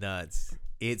went nuts.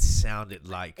 It sounded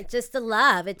like just the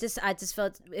love. I just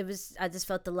felt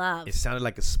the love. It sounded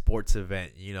like a sports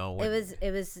event,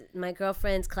 It was my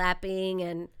girlfriends clapping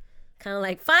and kind of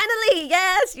like, finally,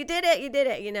 yes, you did it.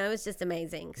 It was just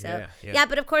amazing. So yeah,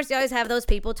 but of course you always have those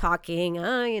people talking.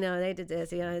 Oh, they did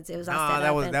this. It was all set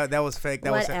up. That was fake.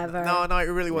 That whatever. No, it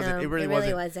really wasn't. No, it really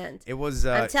wasn't. It was.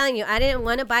 I'm telling you, I didn't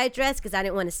want to buy a dress because I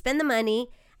didn't want to spend the money.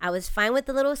 I was fine with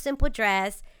the little simple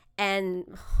dress and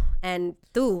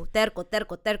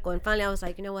terco. And finally I was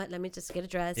like, you know what? Let me just get a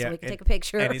dress so we can take a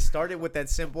picture. And it started with that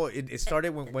simple. It started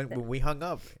when we hung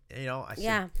up. I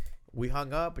said, we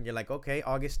hung up, and you're like, okay,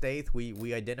 August 8th.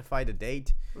 We identified a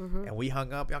date, and we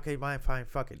hung up. Okay, fine,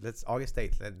 fuck it. Let's August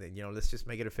 8th. Let's just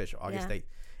make it official, August 8th.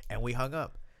 And we hung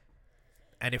up.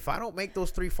 And if I don't make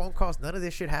those 3 phone calls, none of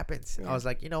this shit happens. I was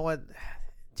like, you know what?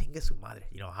 Chinga su madre.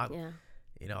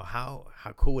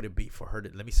 How cool would it be for her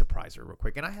to let me surprise her real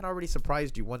quick? And I had already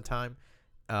surprised you one time.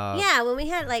 When we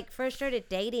had first started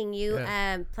dating, you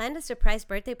planned a surprise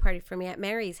birthday party for me at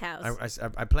Mary's house.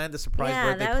 I planned a surprise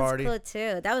birthday party. Yeah, that was cool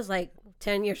too. That was like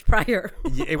 10 years prior.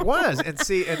 Yeah, it was, and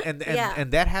see, and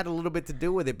that had a little bit to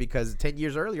do with it because 10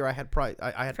 years earlier I had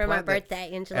for my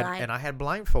birthday in July, and I had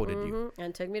blindfolded you,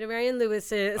 and took me to Marion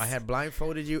Lewis's. I had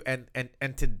blindfolded you, and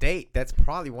to date, that's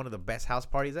probably one of the best house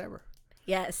parties ever.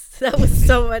 Yes, that was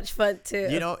so much fun too.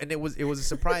 And it was a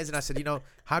surprise, and I said,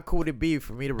 how cool would it be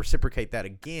for me to reciprocate that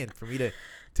again? For me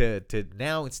to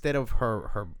now, instead of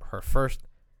her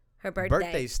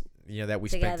birthdays, that we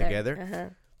spent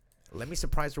together, let me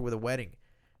surprise her with a wedding.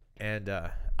 And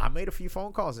I made a few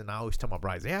phone calls, and I always tell my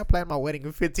brides, I planned my wedding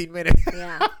in 15 minutes.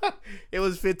 Yeah, it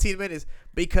was 15 minutes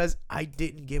because I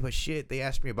didn't give a shit. They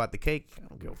asked me about the cake. I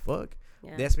don't give a fuck.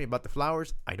 Yeah. They asked me about the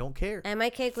flowers. I don't care. And my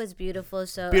cake was beautiful.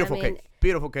 So beautiful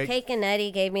cake. Cake and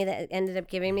Eddie ended up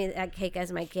giving me that cake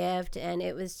as my gift, and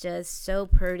it was just so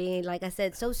pretty. Like I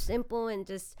said, so simple and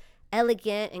just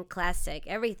elegant and classic.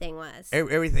 Everything was.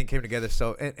 Everything came together.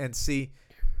 So and see,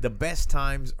 the best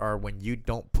times are when you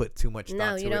don't put too much thought to it.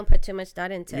 No, you don't put too much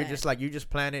thought into it. You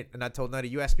just plan it. And I told Nutty,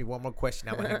 you asked me one more question,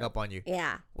 I'm going to hang up on you.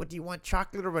 Yeah. What do you want,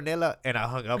 chocolate or vanilla? And I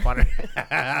hung up on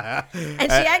her.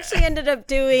 And she actually ended up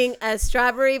doing a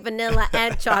strawberry, vanilla,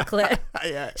 and chocolate.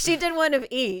 Yeah. She did one of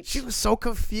each. She was so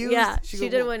confused. Yeah, she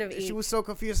did one of each. She was so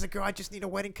confused. Like, girl, I just need a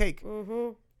wedding cake.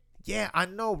 Mm-hmm. Yeah, I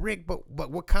know, Rick, but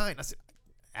what kind? I said,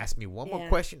 ask me one more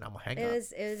question, I'm gonna hang up.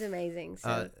 It was amazing.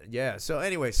 So. Yeah. So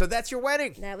anyway, so that's your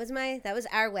wedding. That was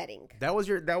our wedding. That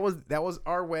was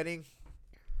our wedding.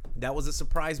 That was a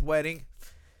surprise wedding,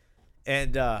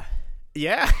 and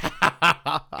yeah.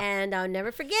 And I'll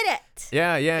never forget it.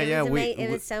 Yeah. It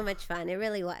was so much fun. It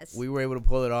really was. We were able to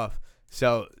pull it off.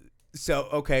 So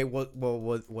okay.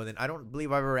 Well, then I don't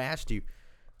believe I ever asked you.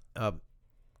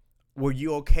 Were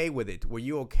you okay with it? Were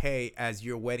you okay as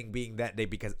your wedding being that day?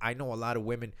 Because I know a lot of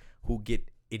women who get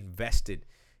invested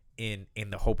in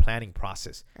the whole planning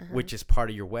process, which is part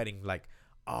of your wedding. Like,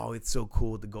 oh, it's so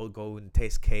cool to go and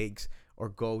taste cakes or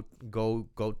go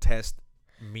test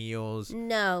meals.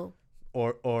 No.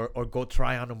 Or go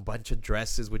try on a bunch of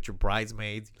dresses with your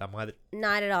bridesmaids.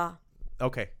 Not at all.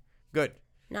 Okay, good.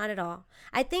 Not at all.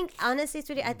 I think, honestly,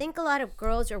 sweetie, I think a lot of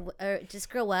girls are just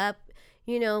grow up,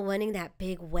 wanting that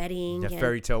big wedding. The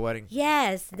fairy tale wedding.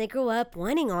 Yes, they grew up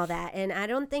wanting all that. And I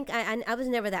don't think, I was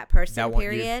never that person,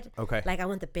 period. Okay. Like, I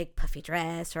want the big puffy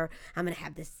dress, or I'm going to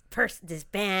have this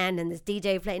band and this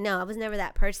DJ play. No, I was never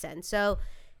that person. So,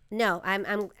 no, I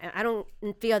don't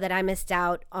feel that I missed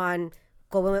out on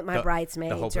going with my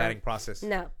bridesmaids. The whole planning process.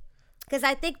 No. Because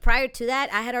I think prior to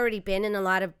that, I had already been in a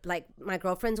lot of, like, my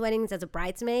girlfriend's weddings as a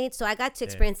bridesmaid. So I got to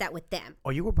experience that with them.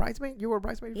 Oh, you were a bridesmaid? You were a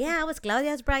bridesmaid? Yeah, I was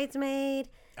Claudia's bridesmaid.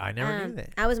 I never knew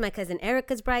that. I was my cousin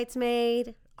Erica's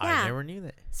bridesmaid. Yeah. I never knew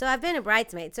that. So I've been a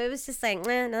bridesmaid. So it was just like,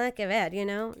 nada que ver, I mean,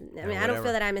 I don't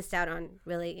feel that I missed out on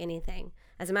really anything.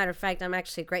 As a matter of fact, I'm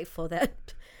actually grateful that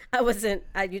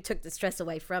you took the stress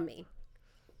away from me.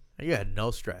 You had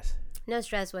no stress. No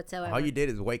stress whatsoever. All you did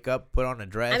is wake up, put on a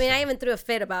dress. I mean, I even threw a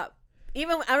fit about.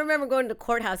 I remember going to the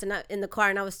courthouse and in the car,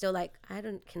 and I was still like,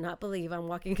 cannot believe I'm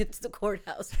walking into the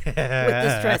courthouse with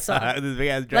this dress on. This big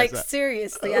ass dress like,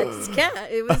 seriously, I just can't.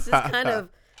 It was just kind of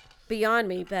beyond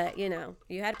me, but you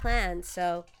had plans,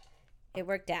 so it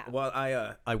worked out. Well,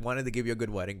 I wanted to give you a good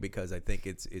wedding because I think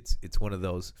it's one of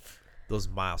those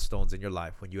milestones in your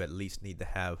life when you at least need to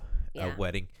have a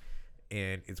wedding.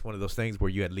 And it's one of those things where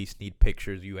you at least need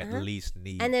pictures. You at least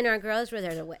need. And then our girls were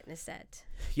there to witness it.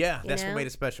 Yeah, that's what made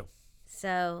it special.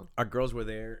 So our girls were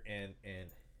there, and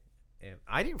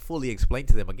I didn't fully explain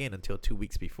to them again until 2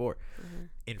 weeks before.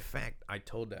 In fact, I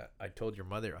told your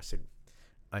mother. I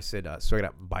said,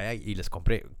 suegra, vaya y les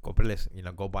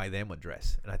compréles, go buy them a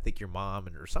dress. And I think your mom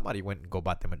or somebody went and go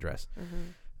bought them a dress,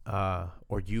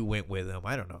 or you went with them.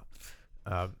 I don't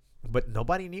know. But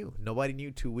nobody knew. Nobody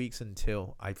knew 2 weeks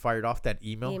until I fired off that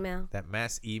email. That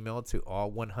mass email to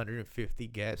all 150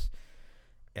 guests.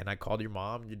 And I called your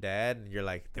mom, your dad, and you're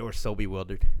like, they were so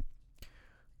bewildered.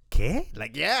 ¿Qué?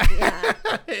 Like, yeah.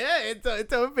 Yeah,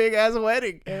 it's a big ass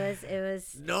wedding. It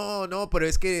was. No, pero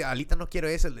es que Alita no quiero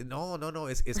eso. No,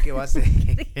 es que va a ser.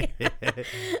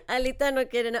 Alita no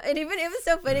quiere, no. And even, it was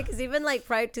so funny because even like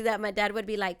prior to that, my dad would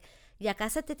be like, ya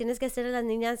cásate, tienes que hacer a las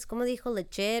niñas, como dijo,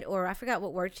 legit, or I forgot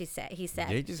what word he said.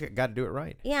 Yeah, you just got to do it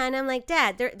right. Yeah, and I'm like,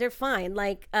 Dad, they're fine.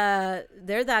 Like, they're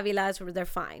the Avilas, they're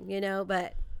fine,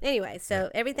 But anyway, so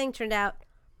everything turned out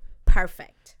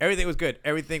perfect. Everything was good.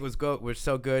 Everything was good. We're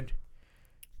so good.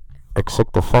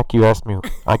 Except the fact you asked me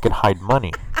I could hide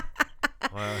money.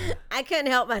 I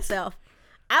couldn't help myself.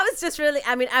 I was just really,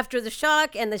 after the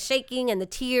shock and the shaking and the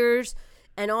tears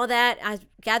and all that, I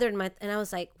gathered and I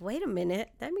was like, wait a minute.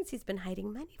 That means he's been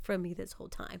hiding money from me this whole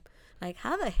time. Like,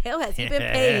 how the hell has he been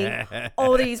paying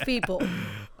all these people?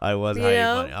 I was hiding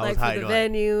money. I was hiding for the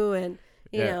venue and,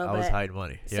 I was hiding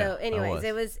money. So anyways,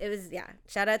 it was,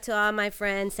 shout out to all my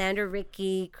friends, Sandra,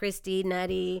 Ricky, Christy,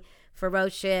 Nutty,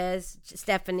 Ferocious,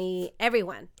 Stephanie,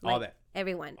 everyone.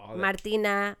 Everyone.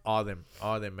 Martina. All them,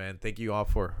 man. Thank you all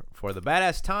for the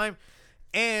badass time.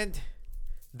 And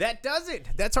that does it.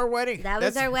 That's our wedding.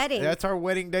 That's our wedding. That's our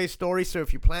wedding day story. So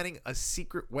if you're planning a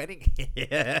secret wedding,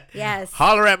 yes,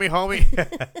 holler at me, homie.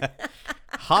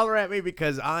 Holler at me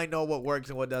because I know what works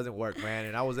and what doesn't work, man.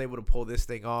 And I was able to pull this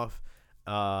thing off.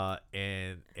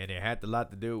 And it had a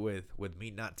lot to do with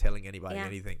me not telling anybody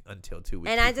anything until 2 weeks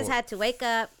and before. I just had to wake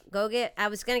up, I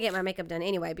was going to get my makeup done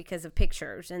anyway because of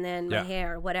pictures and then my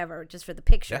hair, whatever, just for the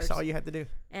pictures. That's all you had to do.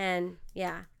 And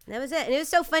that was it. And it was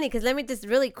so funny because let me just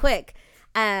really quick.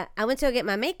 I went to go get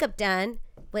my makeup done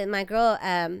with my girl,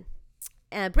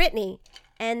 Brittany.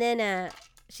 And then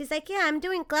she's like, yeah, I'm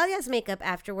doing Claudia's makeup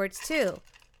afterwards too.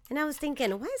 And I was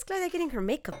thinking, why is Claudia getting her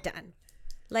makeup done?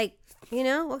 Like,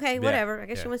 okay, whatever. I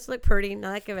guess she wants to look pretty.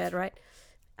 Not like a red, right?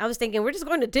 I was thinking, we're just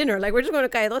going to dinner. Like, we're just going to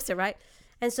Calle Doce, right?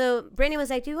 And so Brittany was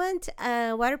like, do you want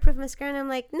waterproof mascara? And I'm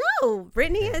like, no,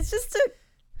 Brittany, it's just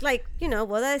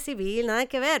boda de civil, nada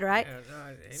que ver, right?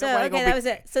 So, okay, that was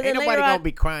it. So then ain't nobody going to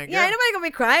be crying, girl. Yeah, ain't nobody going to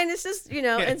be crying. It's just,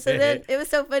 and so then it was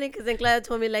so funny because then Claudia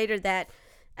told me later that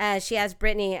she asked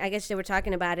Brittany, I guess they were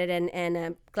talking about it,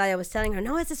 and Claudia was telling her,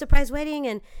 no, it's a surprise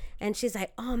wedding. And she's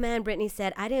like, oh, man, Brittany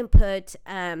said, I didn't put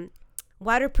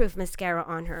waterproof mascara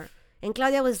on her. And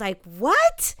Claudia was like,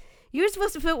 what? You're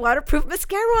supposed to put waterproof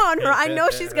mascara on her. I know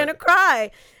she's going to cry.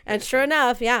 And sure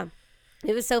enough, yeah.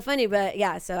 It was so funny. But,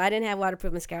 yeah, so I didn't have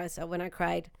waterproof mascara. So when I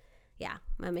cried, yeah,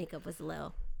 my makeup was a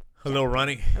little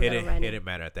running. It didn't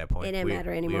matter at that point. It didn't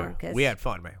matter anymore. We had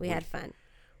fun, man. We had fun.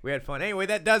 We had fun. Anyway,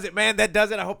 that does it, man. That does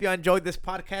it. I hope you enjoyed this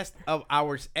podcast of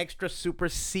our extra super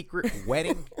secret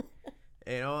wedding,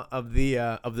 of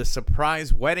the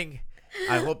surprise wedding.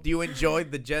 I hope you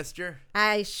enjoyed the gesture.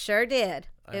 I sure did.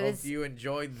 I hope you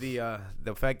enjoyed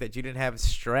the fact that you didn't have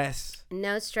stress.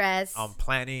 No stress. On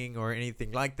planning or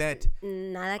anything like that.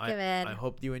 Nada que ver. I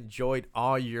hope you enjoyed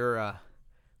all your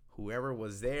whoever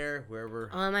was there,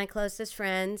 all my closest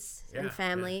friends and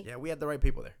family. Yeah, we had the right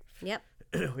people there. Yep.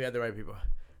 We had the right people.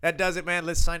 That does it, man.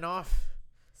 Let's sign off.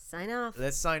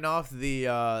 Let's sign off.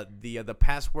 The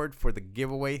password for the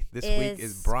giveaway this week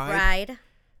is bride.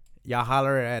 Y'all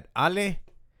holler at Ale.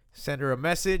 Send her a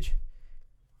message.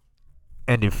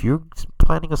 And if you're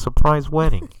planning a surprise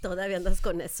wedding. Todavía andas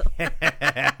con eso.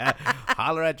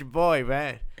 Holler at your boy,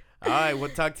 man. All right,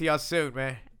 we'll talk to y'all soon,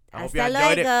 man. I hope you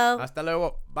enjoyed it. Hasta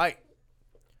luego. Bye.